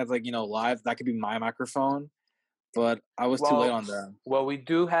anything like live, that could be my microphone. But I was too late on that. Well, we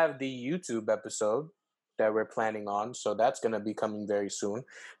do have the YouTube episode that we're planning on, so that's gonna be coming very soon.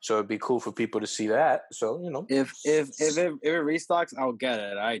 So it'd be cool for people to see that. So if it restocks, I'll get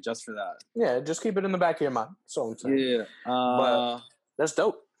it. All right, just for that. Yeah, just keep it in the back of your mind. That's all I'm saying. Yeah, but that's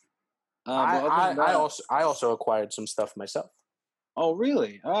dope. I also acquired some stuff myself. Oh,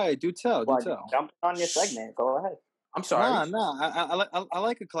 really? All right, do tell. Jump on your segment. Go ahead. I'm sorry. No. I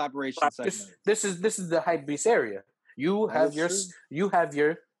like a collaboration segment. This is the Hypebeast area. You have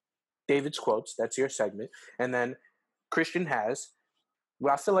your David's quotes. That's your segment, and then Christian has.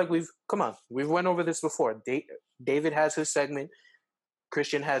 Well, I feel like we've went over this before. David has his segment.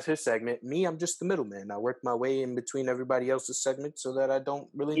 Christian has his segment. Me, I'm just the middleman. I work my way in between everybody else's segment so that I don't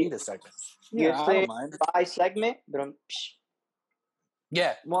really need a segment. Yeah, I don't mind. By segment, but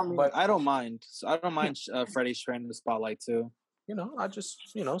yeah, but I don't mind. I don't mind Freddy sharing the spotlight too. I just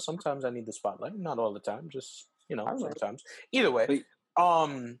sometimes I need the spotlight. Not all the time. Just sometimes. Either way,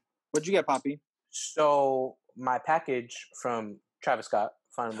 what'd you get, Poppy? So my package from Travis Scott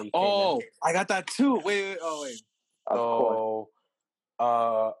finally came in. I got that too. Wait. Oh wait. So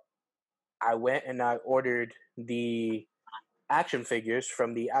I went and I ordered the action figures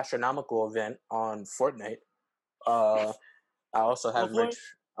from the astronomical event on Fortnite. I also have merch.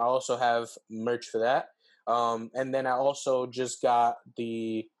 I also have merch for that. And then I also just got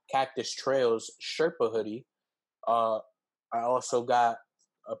the Cactus Trails Sherpa hoodie. I also got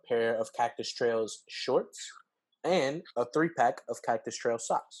a pair of Cactus Trails shorts and a 3-pack of Cactus Trail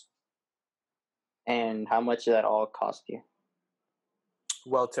socks. And how much did that all cost you?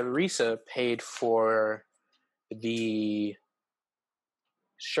 Well, Teresa paid for the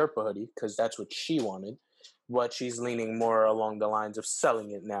Sherpa hoodie because that's what she wanted, but she's leaning more along the lines of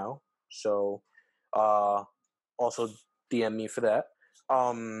selling it now. So, also DM me for that.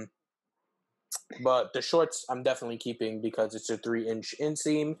 But the shorts I'm definitely keeping because it's a 3-inch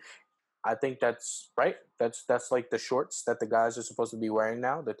inseam. I think that's right. That's like the shorts that the guys are supposed to be wearing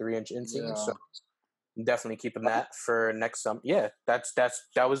now, the 3-inch inseam. Yeah. So I'm definitely keeping that for next summer. Yeah, that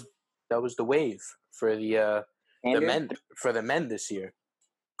was the wave for the men this year.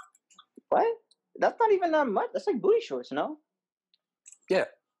 What? That's not even that much. That's like booty shorts, no? Yeah.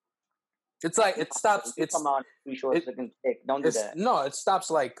 It's like it stops. It's come on, booty shorts looking thick. Don't do that. No, it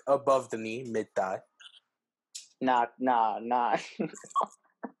stops like above the knee, mid thigh. Nah.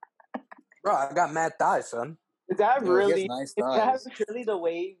 Bro, I got mad thighs, son. Is that really? Nice thighs. Is that really the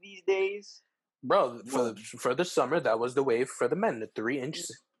wave these days? Bro, for the summer, that was the wave for the men. The 3-inch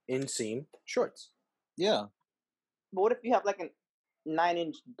inseam shorts. Yeah. But what if you have like a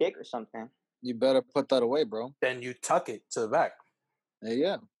 9-inch dick or something? You better put that away, bro. Then you tuck it to the back.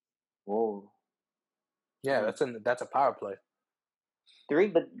 Yeah. Whoa. Yeah, that's a power play.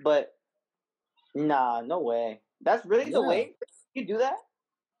 3, but nah, no way. That's really the way you do that?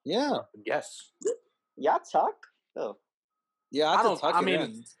 Yeah. Yes. Y'all tuck? Oh. Yeah, I don't. I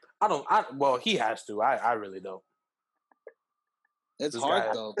mean, well, he has to. I really don't. It's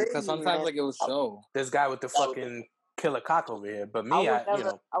hard though because sometimes like it will show. This guy with the fucking killer cock over here, but me, I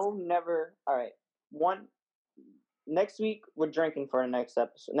will never. All right, next week we're drinking for our next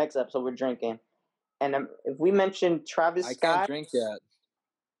episode. Next episode we're drinking, and if we mention Travis Scott, I can't drink yet.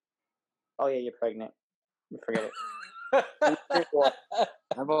 Oh yeah, you're pregnant. Forget it. I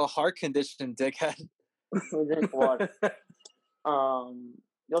have a heart condition, dickhead. We drink water.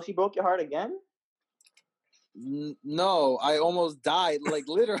 She broke your heart again? No, I almost died, like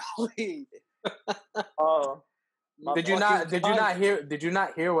literally. Oh. Did you not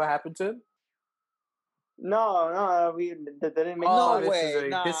hear what happened to him? No, we didn't make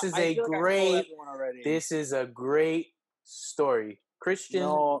This is a great story.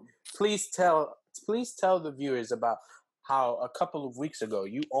 Christian, please tell the viewers about how a couple of weeks ago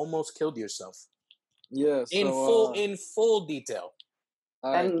you almost killed yourself. Yeah, in full detail.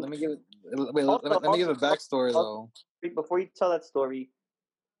 All right, let me give a backstory though. Before you tell that story,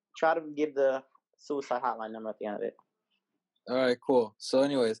 try to give the suicide hotline number at the end of it. All right, cool. So,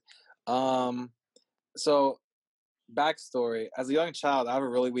 anyways, so backstory: as a young child, I have a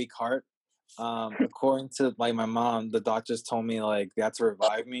really weak heart. According to like my mom, the doctors told me like they had to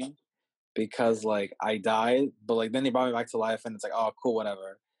revive me because like I died, but like then they brought me back to life, and it's like, oh, cool,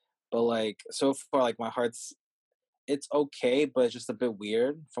 whatever. But like so far, like my heart's it's okay, but it's just a bit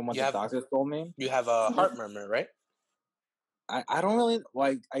weird from what the doctors told me. You have a heart murmur, right? I don't really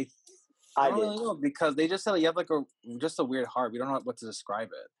like I don't really know because they just said like, you have like just a weird heart. We don't know what to describe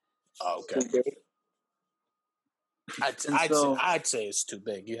it. Oh, okay. I'd say it's too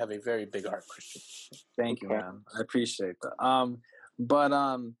big. You have a very big heart, Christian. Thank you, man. I appreciate that.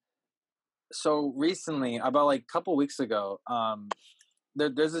 So recently, about like a couple weeks ago,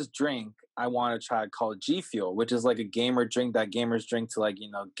 there's this drink I want to try called G Fuel, which is like a gamer drink that gamers drink to like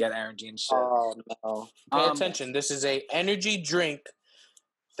get energy and shit. Oh no! Pay attention. This is a energy drink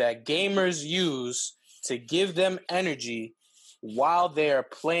that gamers use to give them energy while they're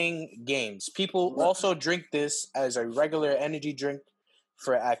playing games. People also drink this as a regular energy drink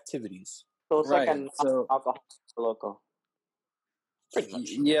for activities. So it's like an alcohol local. Pretty much.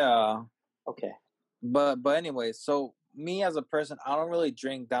 Yeah. Okay. But anyway, so me as a person, I don't really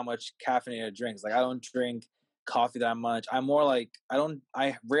drink that much caffeinated drinks. Like I don't drink coffee that much. I'm more like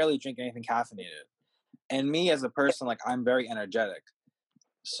I rarely drink anything caffeinated. And me as a person, like I'm very energetic.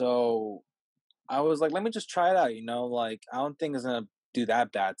 So I was like, let me just try it out, like I don't think it's gonna do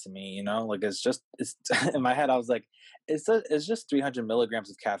that bad to me, like it's in my head I was like, it's just 300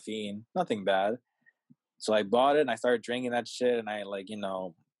 milligrams of caffeine, nothing bad. So I bought it and I started drinking that shit, and I like,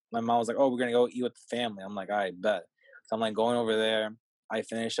 my mom was like, oh, we're gonna go eat with the family. I'm like, all right, bet. So I'm like going over there, I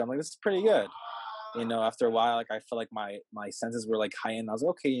finished, I'm like, this is pretty good. After a while, like I feel like my senses were like heightened. I was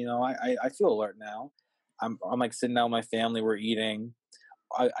like, okay, I feel alert now. I'm like sitting down with my family, we're eating.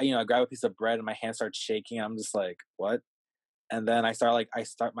 I grab a piece of bread and my hand starts shaking. I'm just like, what? And then I start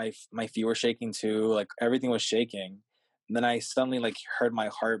my feet were shaking too, like everything was shaking. And then I suddenly like heard my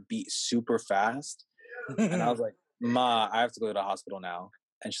heart beat super fast, and I was like, "Ma, I have to go to the hospital now."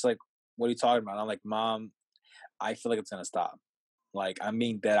 And she's like, "What are you talking about?" And I'm like, "Mom, I feel like it's gonna stop. Like I'm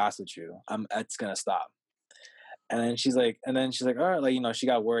being dead ass with you. It's gonna stop." And then she's like, all right, like, you know, she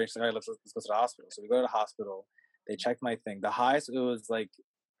got worried. She's like, all right, let's go to the hospital. So we go to the hospital. They checked my thing. The highest it was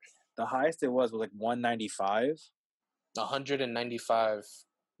 195. 195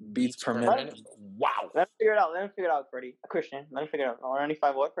 beats per minute. Wow. Let me figure it out, Freddy. Christian, let me figure it out.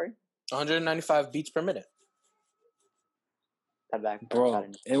 195 what, Freddy? 195 beats per minute. Bro,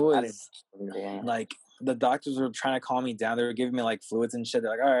 it was like the doctors were trying to calm me down. They were giving me like fluids and shit.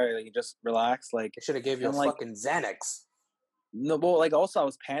 They're like, all right, like, just relax. Like, they should have gave you a fucking Xanax. No, but like also I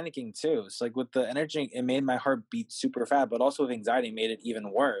was panicking too. So like with the energy, it made my heart beat super fast. But also with anxiety, it made it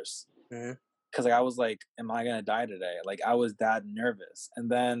even worse. Because like I was like, am I gonna die today? Like I was that nervous.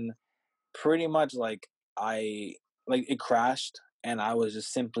 And then pretty much like it crashed, and I was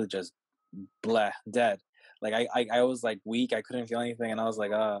just simply just dead. Like I was like weak. I couldn't feel anything, and I was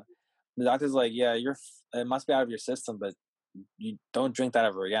like, the doctor's like, yeah, it must be out of your system, but you don't drink that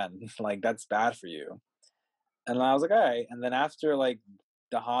ever again. Like that's bad for you. And I was like, all right. And then after like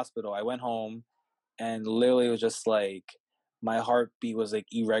the hospital, I went home, and literally it was just like my heartbeat was like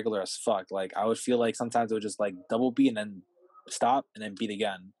irregular as fuck. Like I would feel like sometimes it would just like double beat and then stop and then beat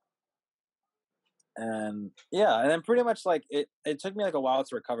again. And yeah, and then pretty much like it took me like a while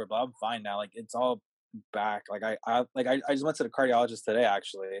to recover, but I'm fine now. Like it's all back. Like I just went to the cardiologist today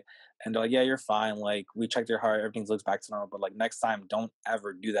actually, and they're like, yeah, you're fine. Like we checked your heart, everything looks back to normal, but like next time don't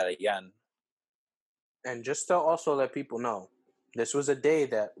ever do that again. And just to also let people know, this was a day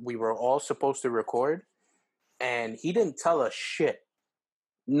that we were all supposed to record, and he didn't tell us shit.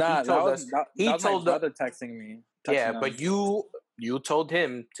 Nah, he told us. That was my brother texting me. But you told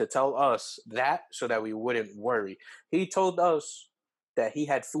him to tell us that so that we wouldn't worry. He told us that he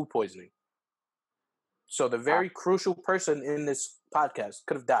had food poisoning. So the very crucial person in this podcast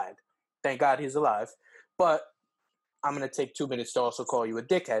could have died. Thank God he's alive. But I'm going to take 2 minutes to also call you a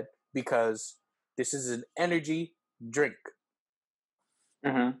dickhead because this is an energy drink.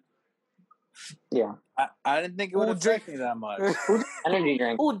 Mm-hmm. Yeah. I didn't think it would affect me that much. Energy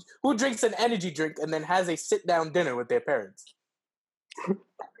drink. Who drinks an energy drink and then has a sit-down dinner with their parents?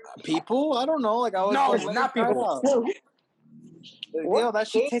 People? I don't know. Like I was not people. Yo, that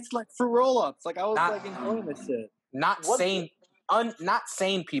shit tastes like fruit roll-ups. Like I was like enjoying this shit. Not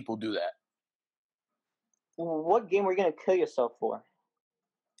sane people do that. What game were you gonna kill yourself for?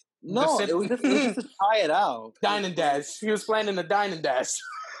 No, it was just to try it out. Dine and Dash. He was playing in the Dine and Dash.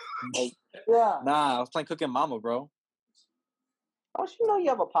 Yeah. Nah, I was playing Cooking Mama, bro. Don't you know you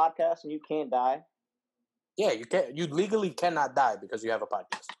have a podcast and you can't die? Yeah, you can't. You legally cannot die because you have a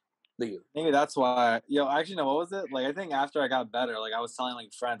podcast. Legally. Maybe that's why. Yo, actually, no. What was it? Like, I think after I got better, like I was telling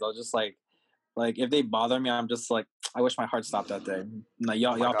like friends, I was just like if they bother me, I'm just like, I wish my heart stopped that day. Like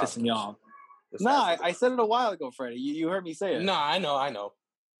y'all pissing me off. Nah, I said it a while ago, Freddy. You heard me say it. No, I know.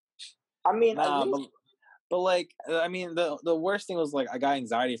 I mean, but like, I mean, the worst thing was like I got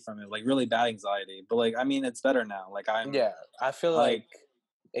anxiety from it, like really bad anxiety. But like, I mean, it's better now. Like I feel like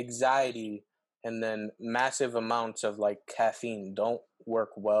anxiety and then massive amounts of like caffeine don't work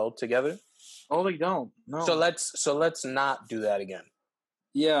well together. Oh, they don't. No. So let's not do that again.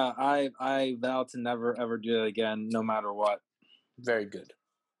 Yeah, I vow to never ever do it again, no matter what. Very good.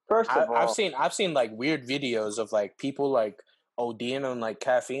 First of all, I've seen like weird videos of like people like ODing on like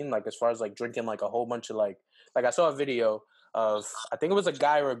caffeine, like as far as like drinking like a whole bunch of like I saw a video of I think it was a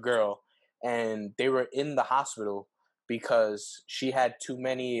guy or a girl, and they were in the hospital because she had too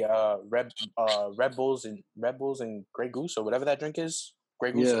many Red Bulls and Grey Goose or whatever that drink is.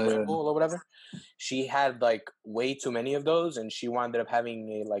 Grey Goose and Red Bull or whatever. She had like way too many of those, and she wound up having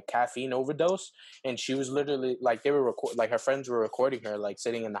a like caffeine overdose. And she was literally like they were her friends were recording her like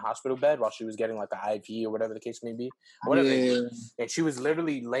sitting in the hospital bed while she was getting like an IV or whatever the case may be, and she was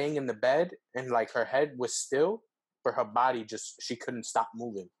literally laying in the bed and like her head was still, but her body she couldn't stop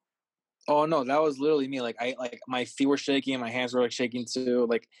moving. Oh no, that was literally me. Like my feet were shaking, my hands were like shaking too.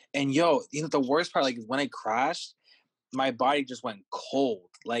 Like, and yo, you know the worst part, like when I crashed, my body just went cold.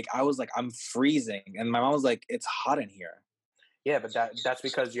 Like I was like, I'm freezing, and my mom was like, "It's hot in here." Yeah, but that's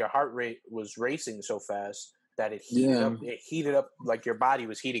because your heart rate was racing so fast that it heated up. It heated up like your body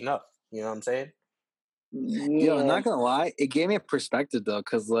was heating up. You know what I'm saying? Yeah. Yo, I'm not gonna lie, it gave me a perspective though,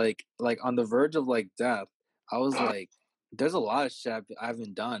 because like on the verge of like death, I was like, there's a lot of shit I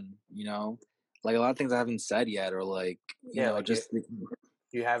haven't done. You know, like a lot of things I haven't said yet, or like you know, like just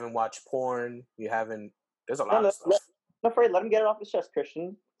you haven't watched porn. You haven't. There's a lot of stuff. No, Fred, let him get it off his chest,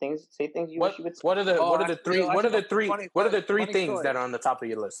 Christian. Say things you wish you would say. What are the three things that are on the top of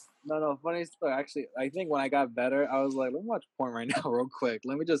your list? No, funny story. Actually, I think when I got better, I was like, let me watch porn right now real quick.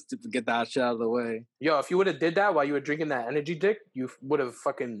 Let me just get that shit out of the way. Yo, if you would have did that while you were drinking that energy dick, you would have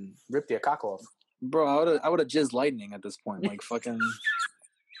fucking ripped your cock off. Bro, I would have jizzed lightning at this point. Like, fucking...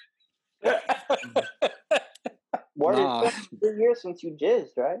 Nah. It's been 3 years since you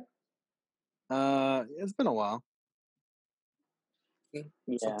jizzed, right? It's been a while. Yeah.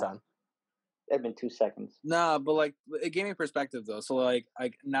 Sometime. It's been 2 seconds. Nah, but like it gave me perspective though. So like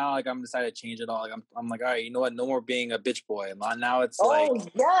now like I'm decided to change it all. Like I'm like, all right, you know what? No more being a bitch boy. Now it's like,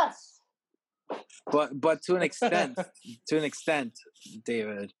 yes. But to an extent,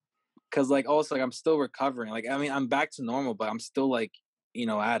 David, because like also like I'm still recovering. Like I mean I'm back to normal, but I'm still like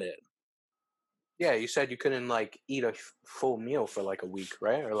at it. Yeah, you said you couldn't like eat a full meal for like a week,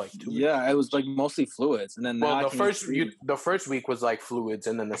 right? Or like 2 weeks. Yeah, it was like mostly fluids, and then now the first week was like fluids,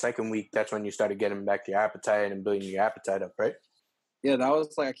 and then the second week that's when you started getting back your appetite and building your appetite up, right? Yeah, that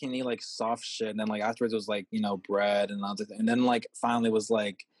was like I can eat like soft shit, and then like afterwards it was like bread and other things, and then like finally was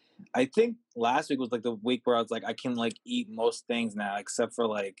like I think last week was like the week where I was like I can like eat most things now except for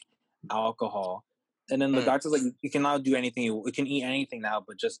like alcohol. And then the doctor's like, you can now do anything. You can eat anything now,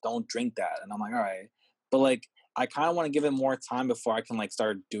 but just don't drink that. And I'm like, all right. But like, I kind of want to give it more time before I can like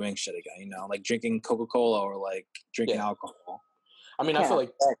start doing shit again. Like drinking Coca-Cola or like drinking alcohol. I mean, I feel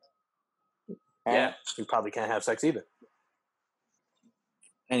like, yeah, you probably can't have sex either.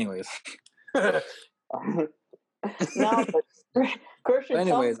 Anyways. No, but Christian.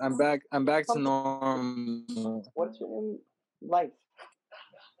 Anyways, I'm back to normal. What's your life?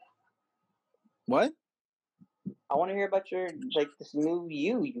 What? I want to hear about your this new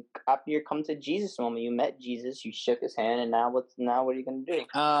you. After your come to Jesus moment, you met Jesus, you shook his hand, and now what are you gonna do?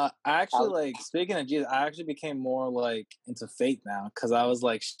 I actually like speaking of Jesus, I actually became more like into faith now because I was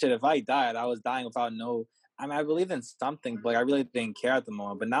like, shit, if I died, I was dying without no. I mean, I believed in something, but I really didn't care at the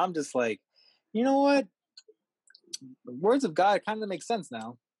moment. But now I'm just like, you know what? The words of God kind of make sense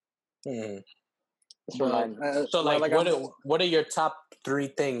now. So like, what are your top 3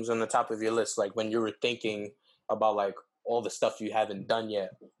 things on the top of your list? Like when you were thinking about like all the stuff you haven't done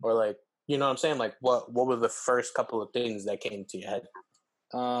yet, or like, you know what I'm saying? Like what were the first couple of things that came to your head?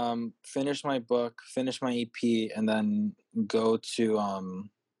 Finish my book, finish my EP, and then go to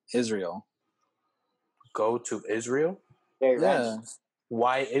Israel. Go to Israel? Yeah.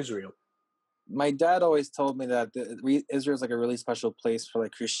 Why Israel? My dad always told me that Israel is like a really special place for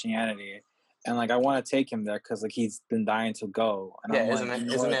like Christianity, and like I want to take him there because like he's been dying to go. And yeah,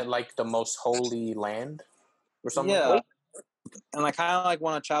 isn't it like the most holy land or something? Yeah, and I kind of like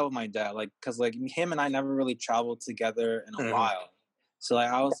want to travel with my dad, like because like him and I never really traveled together in a while. So like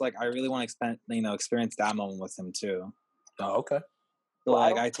I was like I really want to experience that moment with him too. Oh, okay. So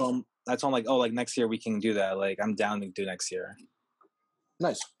like I told him like, oh, like next year we can do that. Like I'm down to do next year.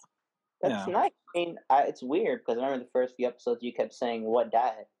 Nice. That's nice. I mean, it's weird because I remember the first few episodes you kept saying "what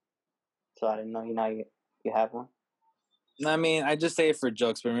dad," so I didn't know. You have one. I mean, I just say it for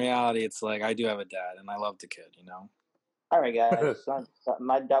jokes, but in reality, it's like I do have a dad, and I love the kid. All right, guys. That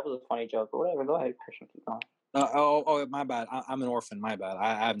was a funny joke, but whatever. Go ahead, Christian. Keep going. Oh, my bad. I'm an orphan. My bad.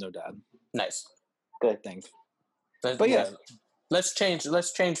 I have no dad. Nice. Good. Thanks. But yeah, let's change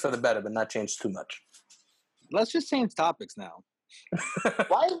for the better, but not change too much. Let's just change topics now.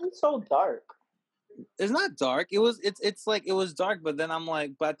 Why is it so dark? It's not dark. It's like it was dark, but then I'm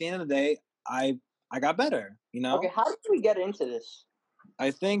like, but at the end of the day, I got better. Okay, how did we get into this?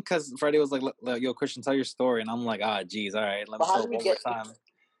 I think because Freddy was like, "Yo, Christian, tell your story," and I'm like, geez, all right, let me tell it one more time.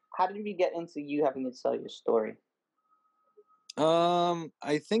 How did we get into you having to tell your story?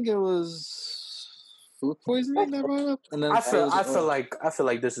 I think it was food poisoning that brought up, and then I feel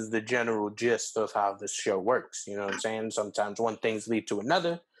like this is the general gist of how this show works. You know what I'm saying? Sometimes one things lead to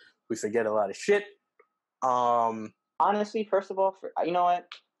another. We forget a lot of shit. Honestly, first of all, you know what?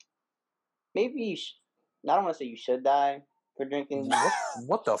 Maybe I don't want to say you should die for drinking.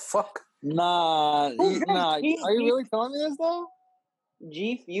 What the fuck? Nah. Are you really telling me this though?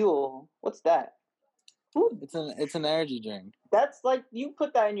 G Fuel. What's that? It's an energy drink. That's like you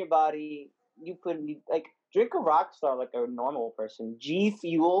put that in your body. You put like drink a Rockstar like a normal person. G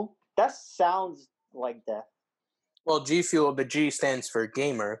Fuel. That sounds like death. Well, G Fuel. The G stands for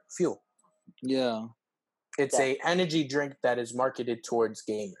gamer fuel. Yeah. It's a energy drink that is marketed towards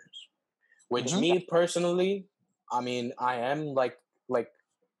gamers. Which me personally, I mean, I am I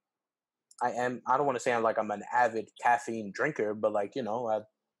don't want to say I'm an avid caffeine drinker, but I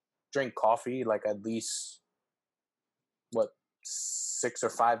drink coffee like at least 6 or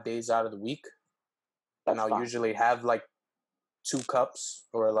 5 days out of the week. and I'll usually have like 2 cups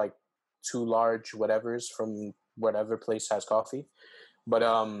or like 2 large whatevers from whatever place has coffee. But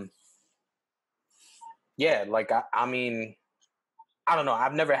yeah, like I mean, I don't know.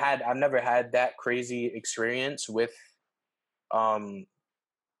 I've never had that crazy experience with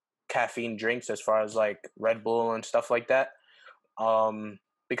caffeine drinks as far as like Red Bull and stuff like that.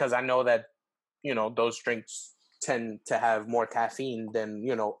 Because I know that, those drinks tend to have more caffeine than,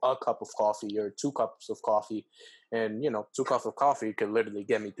 a cup of coffee or 2 cups of coffee. And, 2 cups of coffee could literally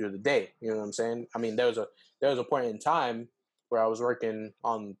get me through the day. You know what I'm saying? I mean, there was a point in time where I was working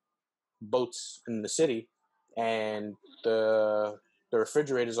on boats in the city, and the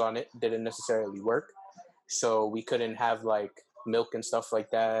refrigerators on it didn't necessarily work. So we couldn't have like milk and stuff like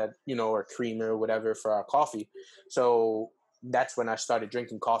that, or creamer or whatever for our coffee. So that's when I started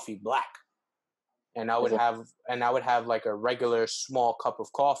drinking coffee black. And I would have like a regular small cup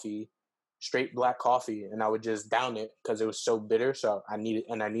of coffee, straight black coffee, and I would just down it because it was so bitter. So I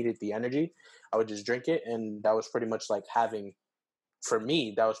needed the energy. I would just drink it, and that was pretty much like having, for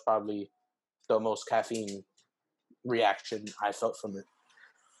me, that was probably the most caffeine reaction I felt from it.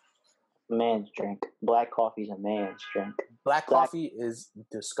 Man's drink. Black coffee's a man's drink. Black coffee is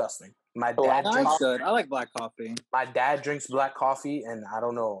disgusting. My dad drinks good. I like black coffee. My dad drinks black coffee, and I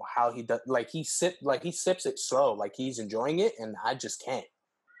don't know how he does. Like he sips it slow, like he's enjoying it, and I just can't.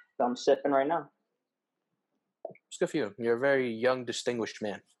 I'm sipping right now. It's good for you. You're a very young, distinguished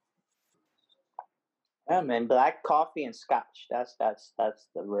man. Yeah, man. Black coffee and scotch. That's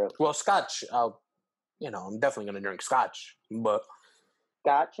the real. Well, scotch. I'm definitely gonna drink scotch, but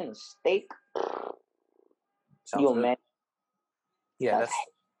scotch and steak. Sounds good. Man.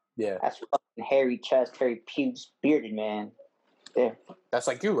 Yeah, that's fucking hairy chest, hairy pubes, bearded man. Yeah. That's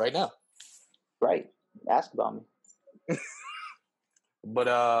like you right now. Right. Ask about me.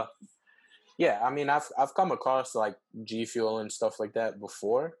 But yeah, I mean, I've come across like G Fuel and stuff like that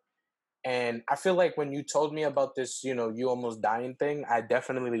before, and I feel like when you told me about this, you almost dying thing, I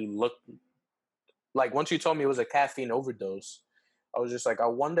definitely looked like, once you told me it was a caffeine overdose, I was just like, I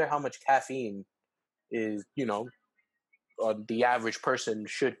wonder how much caffeine is the average person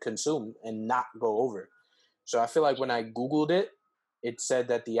should consume and not go over. So I feel like when I Googled it, it said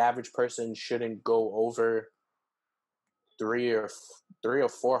that the average person shouldn't go over 300 or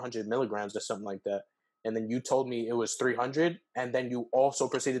 400 milligrams or something like that. And then you told me it was 300, and then you also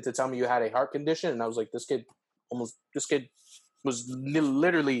proceeded to tell me you had a heart condition, and I was like, this kid was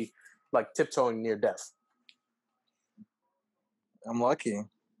literally like tiptoeing near death. I'm lucky.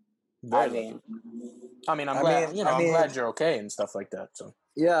 I'm glad you're okay and stuff like that. So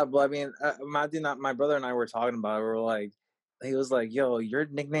yeah, but I mean, my brother and I were talking about it. We were like, he was like, "Yo, your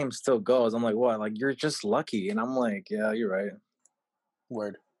nickname still goes." I'm like, "What?" Like, "You're just lucky," and I'm like, "Yeah, you're right."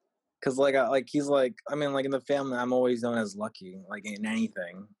 Word. Because he's like, I mean, like in the family, I'm always known as lucky, like in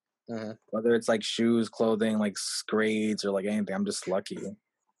anything, whether it's like shoes, clothing, like grades, or like anything. I'm just lucky.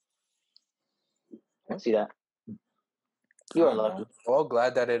 I see that. You are lucky. Well,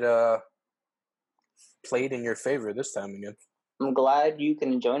 glad that it played in your favor this time again. I'm glad you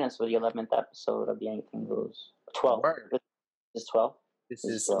can join us for the 11th episode of the Anything Goes. 12. This is 12? This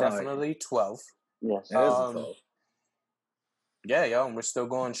is 12. Definitely 12. Yes. It is 12. Yeah, and we're still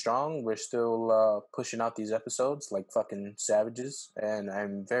going strong. We're still pushing out these episodes like fucking savages, and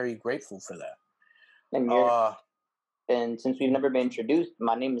I'm very grateful for that. And since we've never been introduced,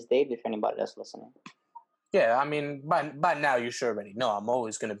 my name is Dave, if anybody that's listening. Yeah, I mean, by now you should already know I'm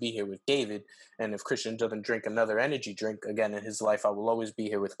always going to be here with David. And if Christian doesn't drink another energy drink again in his life, I will always be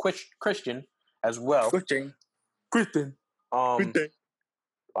here with Christian as well. Christian. I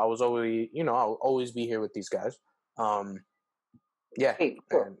was always, I'll always be here with these guys. Yeah.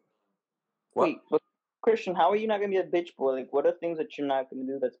 Wait, but Christian, how are you not going to be a bitch boy? Like, what are things that you're not going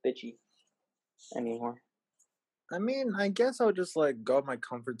to do that's bitchy anymore? I mean, I guess I would just like go out my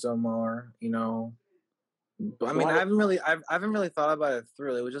comfort zone more, I mean, I haven't really thought about it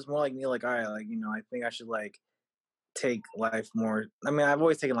through. It was just more like me, like, all right, like, I think I should like take life more. I mean, I've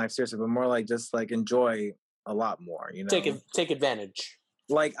always taken life seriously, but more like just like enjoy a lot more, Take advantage.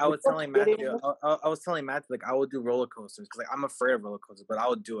 Like I was telling Matthew, like I would do roller coasters because like I'm afraid of roller coasters, but I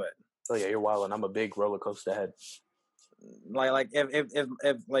would do it. Oh yeah, you're wild, and I'm a big roller coaster head. Like if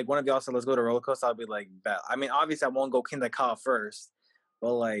like one of y'all said let's go to roller coaster, I'll be like, bet. I mean, obviously I won't go Kinda first,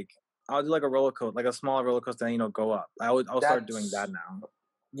 but like I'll do like a roller coaster, like a smaller roller coaster, and go up. I'll start doing that now.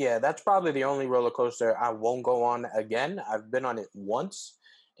 Yeah, that's probably the only roller coaster I won't go on again. I've been on it once,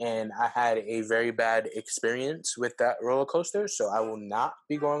 and I had a very bad experience with that roller coaster, so I will not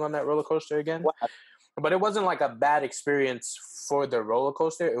be going on that roller coaster again. But it wasn't like a bad experience for the roller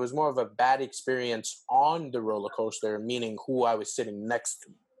coaster. It was more of a bad experience on the roller coaster, meaning who I was sitting next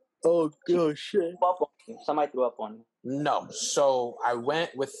to. Oh, God, shit. Somebody threw up on you. No. So I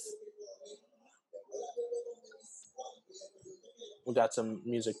went with... We got some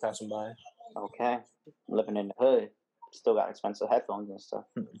music passing by. Okay. Living in the hood. Still got expensive headphones and stuff.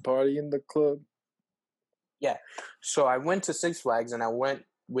 Party in the club. Yeah. So I went to Six Flags, and I went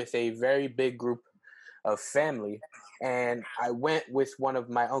with a very big group of family, and I went with one of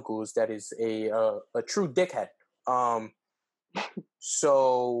my uncles that is a true dickhead.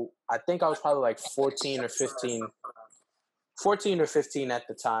 So I think I was probably like 14 or 15 at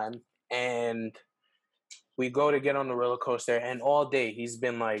the time, and we go to get on the roller coaster, and all day he's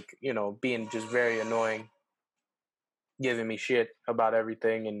been like, you know, being just very annoying, giving me shit about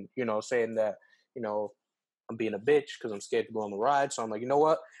everything, and, you know, saying that, you know, I'm being a bitch because I'm scared to go on the ride. So I'm like, you know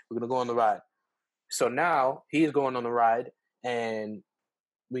what? We're going to go on the ride. So now he's going on the ride, and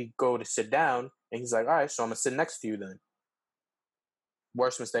we go to sit down, and he's like, all right, so I'm going to sit next to you then.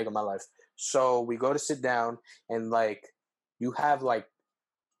 Worst mistake of my life. So we go to sit down, and, like, you have, like,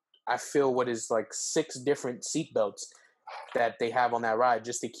 I feel what is, like, 6 different seat belts that they have on that ride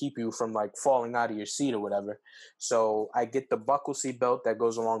just to keep you from, like, falling out of your seat or whatever. So I get the buckle seat belt that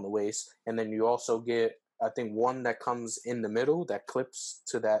goes along the waist, and then you also get, I think, one that comes in the middle that clips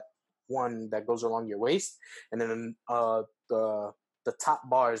to that one that goes along your waist, and then the top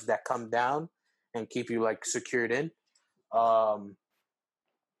bars that come down and keep you, like, secured in. So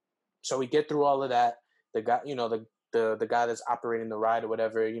we get through all of that. The guy, you know, the guy that's operating the ride or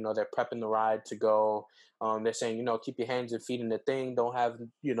whatever, you know, they're prepping the ride to go. They're saying, you know, keep your hands and feet in the thing. Don't have,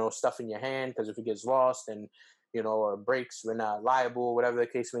 you know, stuff in your hand, because if it gets lost and, you know, or breaks, we're not liable, whatever the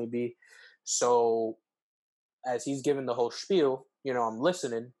case may be. So as he's giving the whole spiel, you know, I'm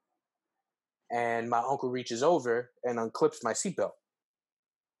listening, and my uncle reaches over and unclips my seatbelt.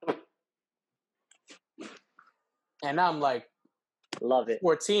 And I'm like, love it,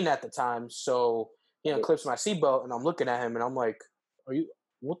 14 at the time, so he unclips my seatbelt, and I'm looking at him, and I'm like,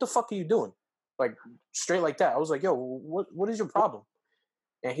 what the fuck are you doing? Like, straight like that. I was like, yo, what is your problem?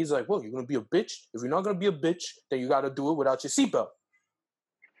 And he's like, well, you're going to be a bitch? If you're not going to be a bitch, then you got to do it without your seatbelt.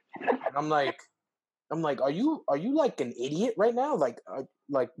 And I'm like, are you like an idiot right now? Like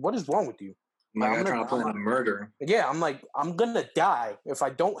what is wrong with you? My guy trying to plan a murder. Yeah, I'm like, I'm going to die if I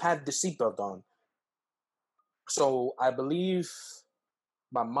don't have the seatbelt on. So I believe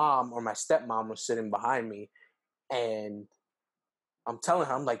my mom or my stepmom was sitting behind me, and I'm telling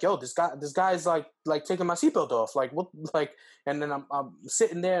her, I'm like, yo, this guy's like taking my seatbelt off. Like, what? Like, and then I'm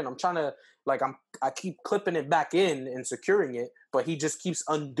sitting there, and I'm trying to, like, I keep clipping it back in and securing it, but he just keeps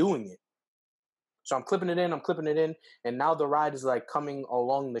undoing it. So I'm clipping it in, and now the ride is like coming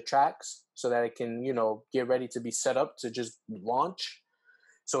along the tracks so that it can, you know, get ready to be set up to just launch.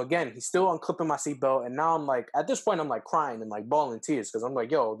 So again, he's still unclipping my seatbelt, and now I'm like, at this point, I'm like crying and like bawling tears, because I'm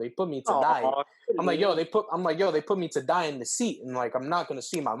like, yo, they put me to die. I'm like, yo, they put me to die in the seat, and like, I'm not gonna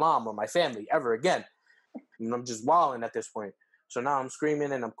see my mom or my family ever again. And I'm just wilding at this point. So now I'm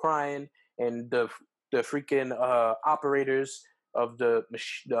screaming and I'm crying, and the freaking operators of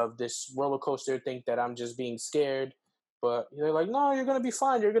this roller coaster think that I'm just being scared, but they're like, no, you're gonna be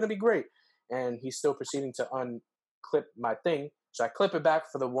fine, you're gonna be great. And he's still proceeding to unclip my thing. So I clip it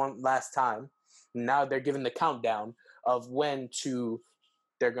back for the one last time. Now they're giving the countdown of when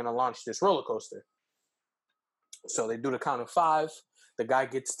they're going to launch this roller coaster. So they do the count of 5. The guy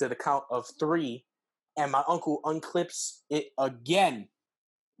gets to the count of 3, and my uncle unclips it again.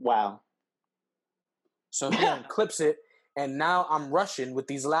 Wow. So he unclips it, and now I'm rushing with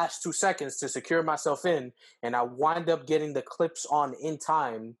these last 2 seconds to secure myself in, and I wind up getting the clips on in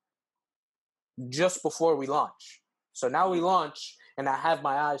time just before we launch. So now we launch, and I have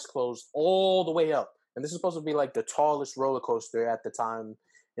my eyes closed all the way up. And this is supposed to be like the tallest roller coaster at the time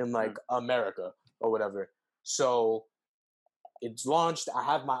in like America or whatever. So it's launched. I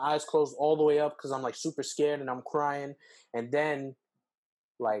have my eyes closed all the way up because I'm like super scared and I'm crying. And then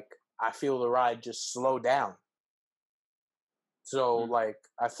like I feel the ride just slow down. So like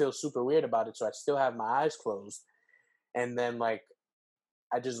I feel super weird about it. So I still have my eyes closed. And then like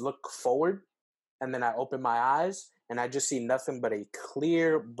I just look forward, and then I open my eyes, and I just see nothing but a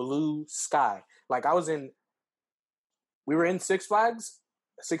clear blue sky. Like we were in Six Flags.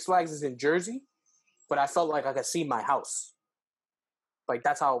 Six Flags is in Jersey, but I felt like I could see my house. Like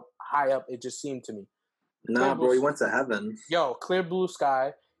that's how high up it just seemed to me. Nah, bro, you went to heaven. Yo, clear blue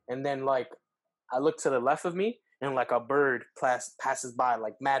sky, and then like I look to the left of me, and like a bird passes by,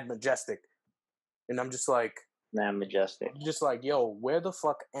 like mad majestic, and I'm just like, mad majestic. Just like, yo, where the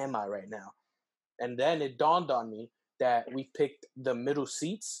fuck am I right now? And then it dawned on me that we picked the middle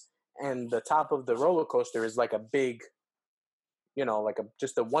seats, and the top of the roller coaster is like a big,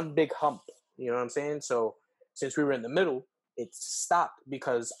 just a one big hump. You know what I'm saying? So since we were in the middle, it stopped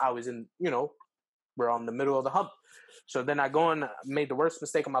because I was we're on the middle of the hump. So then I go and made the worst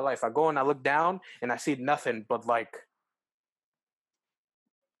mistake of my life. I go and I look down and I see nothing but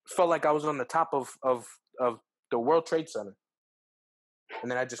felt like I was on the top of the World Trade Center.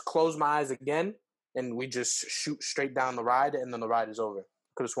 And then I just close my eyes again and we just shoot straight down the ride, and then the ride is over.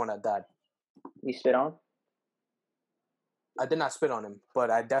 Could have sworn I died. You spit on? I did not spit on him, but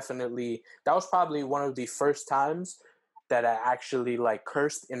that was probably one of the first times that I actually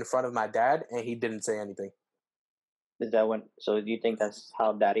cursed in front of my dad, and he didn't say anything. So do you think that's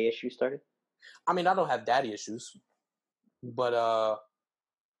how daddy issues started? I mean, I don't have daddy issues, but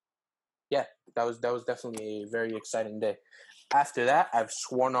yeah, that was definitely a very exciting day. After that, I've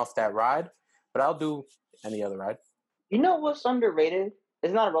sworn off that ride, but I'll do any other ride. You know what's underrated?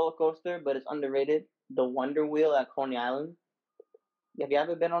 It's not a roller coaster, but it's underrated. The Wonder Wheel at Coney Island. Have you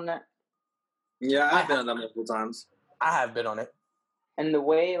ever been on that? Yeah, I've been on that multiple times. I have been on it. And the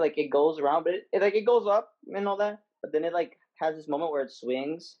way it goes around, but it goes up and all that, but then it has this moment where it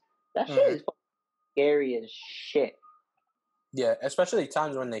swings. That shit is scary as shit. Yeah, especially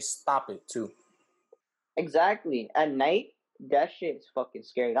times when they stop it too. Exactly. At night, that shit is fucking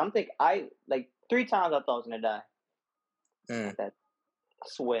scary. I'm thinking 3 times I thought I was gonna die. I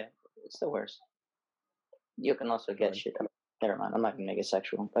swear, it's the worst. You can also get shit. Never mind. I'm not gonna make it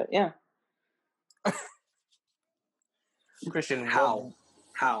sexual, but yeah. Christian, how?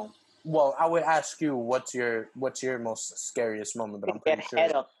 Well, I would ask you what's your most scariest moment, but I'm pretty sure.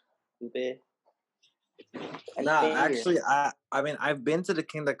 Head up, stupid. Nah, actually, I mean, I've been to the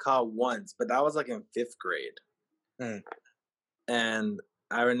King of Ka once, but that was in 5th grade. And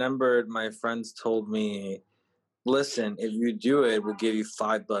I remembered my friends told me, listen, if you do it, we'll give you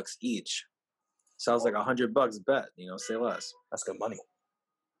 $5 each. So I was like, $100 bet, say less. That's good money.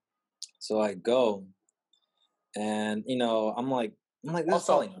 So I go, and I'm like, this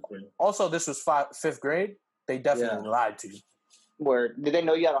also, this was 5th grade. They definitely lied to you. Did they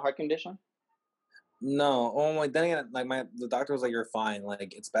know you had a heart condition? No. Oh, then again, the doctor was like, you're fine.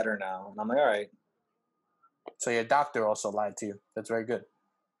 It's better now. And I'm like, all right. So your doctor also lied to you. That's very good.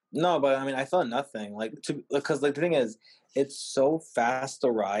 No, but I mean, I felt nothing. Because the thing is, it's so fast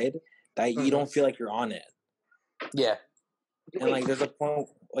to ride that you don't feel like you're on it. Yeah. And there's a point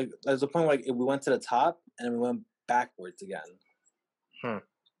where we went to the top and then we went backwards again. Do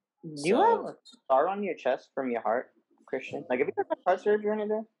you have a scar on your chest from your heart, Christian? Have you ever had heart surgery or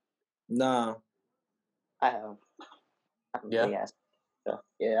anything? No. I have. Yeah. So,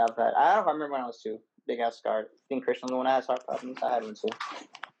 yeah, I've had. I don't remember when I was 2. Big ass scar. I think Christian was the one that has heart problems. I had one too.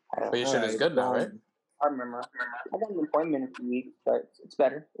 But your shit is good now, right? I remember. I got an appointment in a few weeks, but it's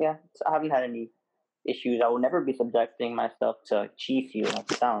better. Yeah, I haven't had any issues. I will never be subjecting myself to Chi Fuel.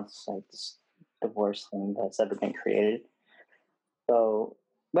 It sounds like the worst thing that's ever been created. So,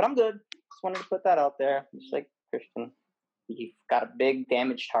 but I'm good. Just wanted to put that out there. Just like Christian, you've got a big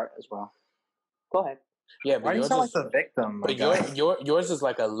damaged heart as well. Go ahead. Yeah, but why do you sound like the victim? But yours is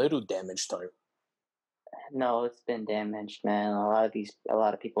like a little damaged heart. No, it's been damaged, man. A lot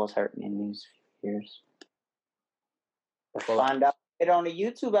of people has hurt me in these years. We'll find out it on a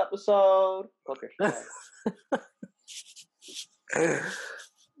YouTube episode.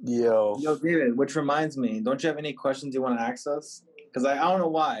 Yo, David. Which reminds me, don't you have any questions you want to ask us? Because I don't know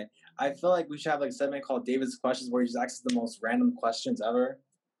why. I feel like we should have a segment called David's Questions, where he just asks the most random questions ever.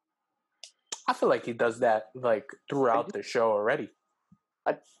 I feel like he does that throughout the show already.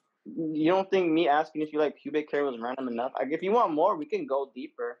 You don't think me asking if you like pubic hair was random enough? If you want more, we can go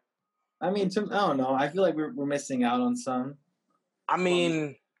deeper. I mean, I don't know. I feel like we're missing out on some. I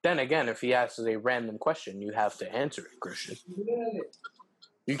mean, then again, if he asks a random question, you have to answer it, Christian.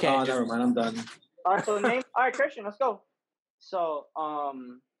 You can't. Never mind. I'm done. All right, all right, Christian, let's go. So,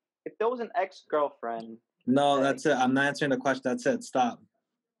 if there was an ex-girlfriend. No, that's it. I'm not answering the question. That's it. Stop.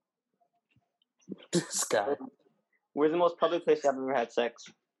 This guy. Where's the most public place I've ever had sex?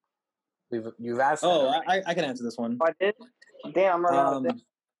 You've asked. Oh, I can answer this one. I did. Damn, I'm running out of things.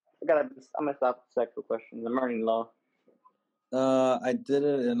 I'm gonna stop with sexual questions. I'm running low. I did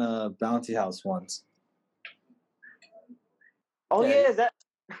it in a bounty house once. Oh yeah, is that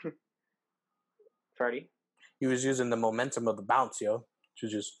Freddy? He was using the momentum of the bounce, yo, to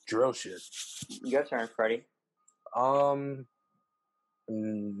just drill shit. Your turn, Freddy.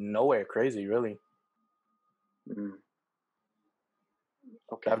 Nowhere crazy, really.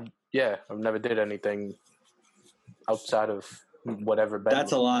 Okay. I've never did anything outside of whatever bedroom.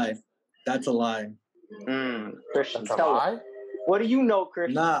 That's a lie. That's a lie. Christian, tell us. What do you know,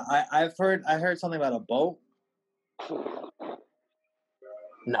 Christian? Nah, I heard something about a boat.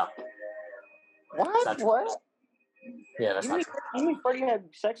 No. What? Yeah, that's not true. You mean Freddy had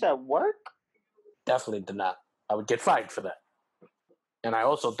sex at work? Definitely did not. I would get fired for that. And I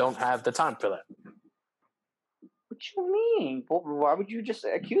also don't have the time for that. What you mean? Why would you just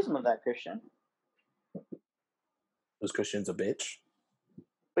accuse him of that, Christian? Because Christian's a bitch.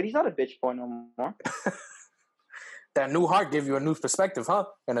 But he's not a bitch boy no more. That new heart gave you a new perspective, huh?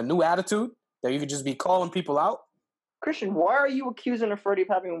 And a new attitude that you could just be calling people out. Christian, why are you accusing of Freddy of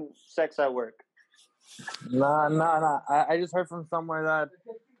having sex at work? Nah. I just heard from somewhere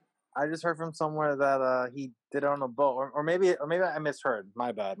that he did it on a boat, or maybe I misheard.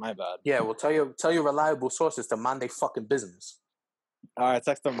 My bad. Yeah, well, tell your reliable sources to mind their fucking business. All right,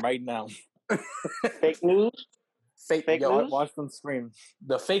 text them right now. Fake news. Fake news. Watch them scream.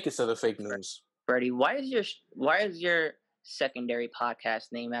 The fakest of the fake news. Freddy, why is your secondary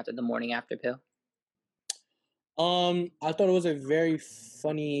podcast named after the morning after pill? I thought it was a very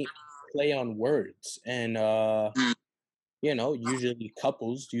funny play on words, and usually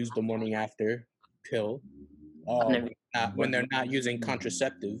couples use the morning after pill when they're not using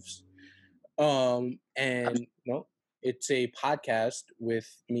contraceptives. And it's a podcast with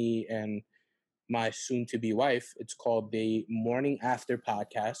me and my soon-to-be wife. It's called the Morning After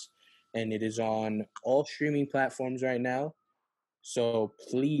Podcast, and it is on all streaming platforms right now. So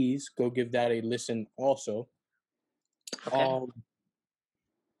please go give that a listen also. Okay.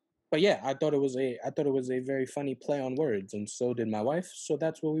 But yeah, I thought it was a very funny play on words, and so did my wife. So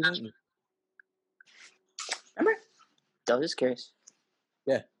that's what we went with. Remember? I was just curious.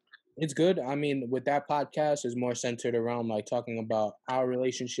 Yeah, it's good. I mean, with that podcast, is more centered around like talking about our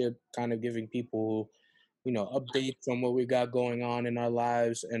relationship, kind of giving people, updates on what we got going on in our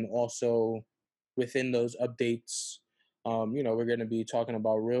lives, and also within those updates, we're going to be talking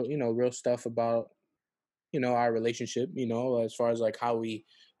about real stuff about, our relationship, as far as like how we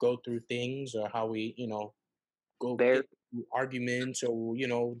go through things or how we, go through arguments or,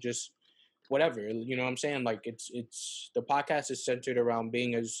 just whatever, you know what I'm saying? Like it's the podcast is centered around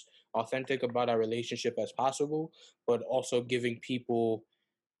being as authentic about our relationship as possible, but also giving people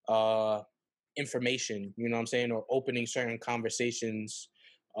information, you know what I'm saying, or opening certain conversations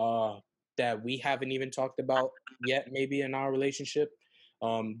that we haven't even talked about yet maybe in our relationship.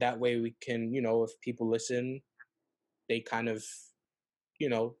 That way we can, if people listen, they kind of,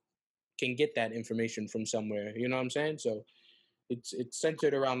 can get that information from somewhere, you know what I'm saying? So it's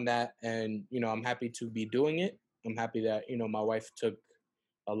centered around that, and I'm happy to be doing it. I'm happy that my wife took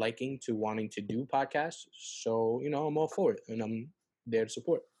a liking to wanting to do podcasts, so I'm all for it, and I'm there to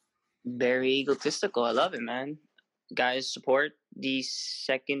support. Very egotistical. I love it, man. Guys, support the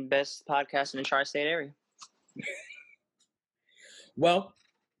second best podcast in the tri-state area. Well,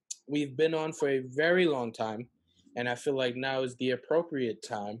 we've been on for a very long time, and I feel like now is the appropriate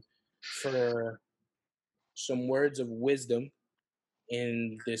time for some words of wisdom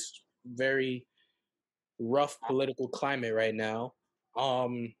in this very rough political climate right now.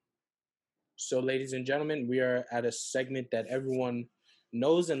 So, ladies and gentlemen, we are at a segment that everyone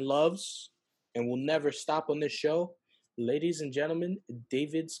knows and loves and will never stop on this show. Ladies and gentlemen,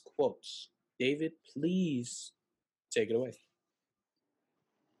 David's quotes. David, please take it away.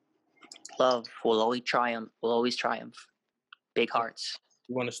 Love will always triumph. Big hearts.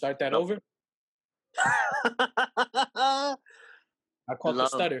 You want to start that over? I caught the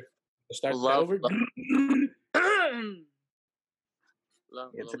stutter. Start that over.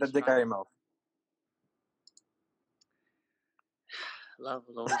 Love. It's a dick out of your mouth. Love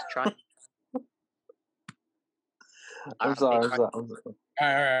will always triumph. I'm sorry. All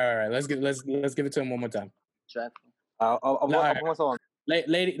right. Let's give it to him one more time.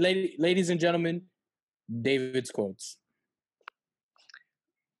 Ladies and gentlemen, David's quotes.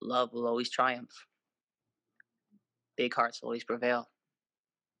 Love will always triumph. Big hearts always prevail.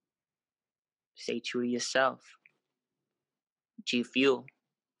 Stay true to yourself. G Fuel,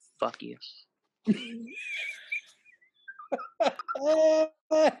 fuck you.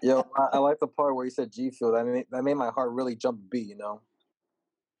 Yo, I like the part where you said G Fuel. That made my heart really jump a beat,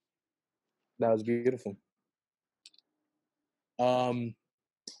 That was beautiful. I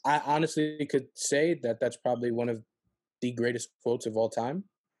honestly could say that that's probably one of the greatest quotes of all time.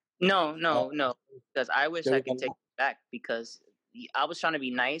 No. Because I wish I could take it back, because I was trying to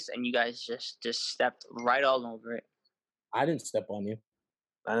be nice and you guys just stepped right all over it. I didn't step on you.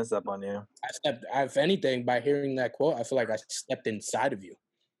 I didn't step on you. If anything, by hearing that quote, I feel like I stepped inside of you.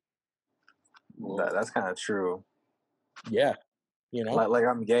 That's kind of true. Yeah. Like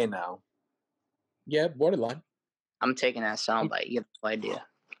I'm gay now. Yeah, borderline. I'm taking that soundbite. You have no idea.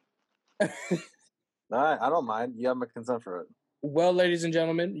 All right, I don't mind. You have my consent for it. Well, ladies and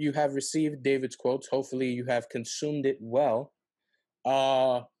gentlemen, you have received David's quotes. Hopefully, you have consumed it well.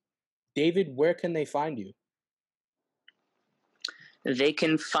 David, where can they find you? They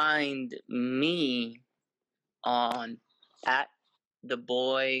can find me on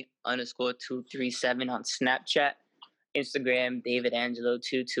 @theboy_237 on Snapchat, Instagram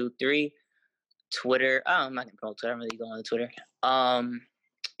DavidAngelo223, Twitter. Oh, I'm not gonna promote Twitter. I'm really going on Twitter.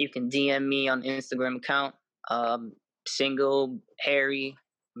 You can DM me on the Instagram account. Single, hairy,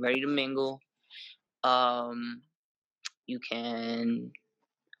 ready to mingle. You can.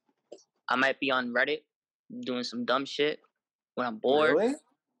 I might be on Reddit doing some dumb shit when I'm bored. Really?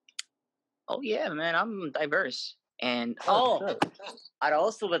 Oh yeah, man, I'm diverse. And I'd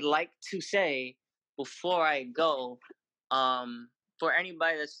also would like to say before I go, for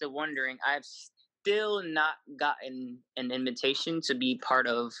anybody that's still wondering, I've still not gotten an invitation to be part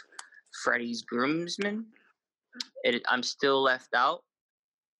of Freddy's groomsmen. I'm still left out.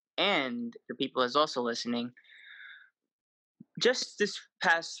 And for people that's also listening, just this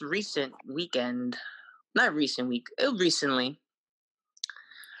past recently,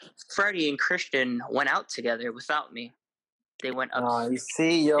 Freddy and Christian went out together without me. They went up. You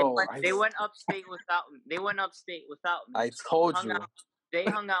see, yo, they went upstate without me. They went upstate without me. I told you. They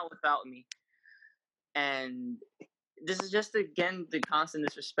hung out without me, and this is just again the constant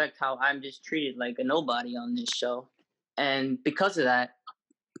disrespect. How I'm just treated like a nobody on this show, and because of that,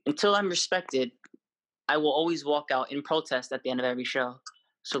 until I'm respected, I will always walk out in protest at the end of every show.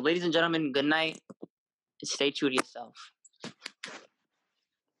 So, ladies and gentlemen, good night, and stay true to yourself.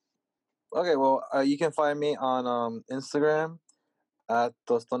 Okay, well, you can find me on Instagram at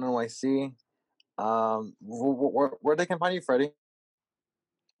TostoNYC. Where they can find you, Freddy?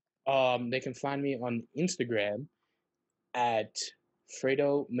 They can find me on Instagram at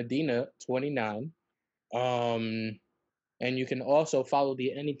Fredo Medina 29. And you can also follow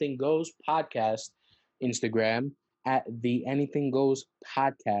the Anything Goes podcast Instagram at the Anything Goes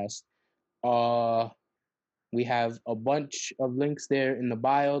podcast. We have a bunch of links there in the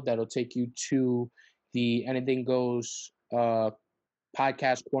bio that'll take you to the Anything Goes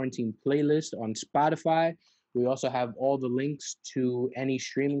podcast quarantine playlist on Spotify. We also have all the links to any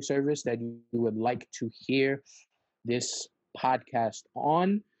streaming service that you would like to hear this podcast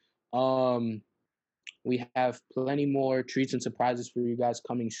on. We have plenty more treats and surprises for you guys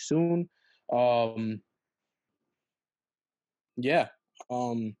coming soon. Yeah.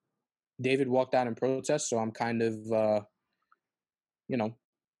 David walked out in protest, so I'm kind of kind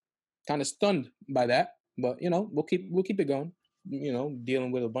of stunned by that. But we'll keep it going.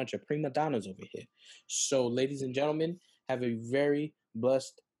 Dealing with a bunch of prima donnas over here. So, ladies and gentlemen, have a very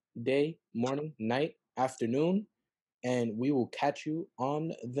blessed day, morning, night, afternoon, and we will catch you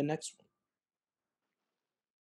on the next one.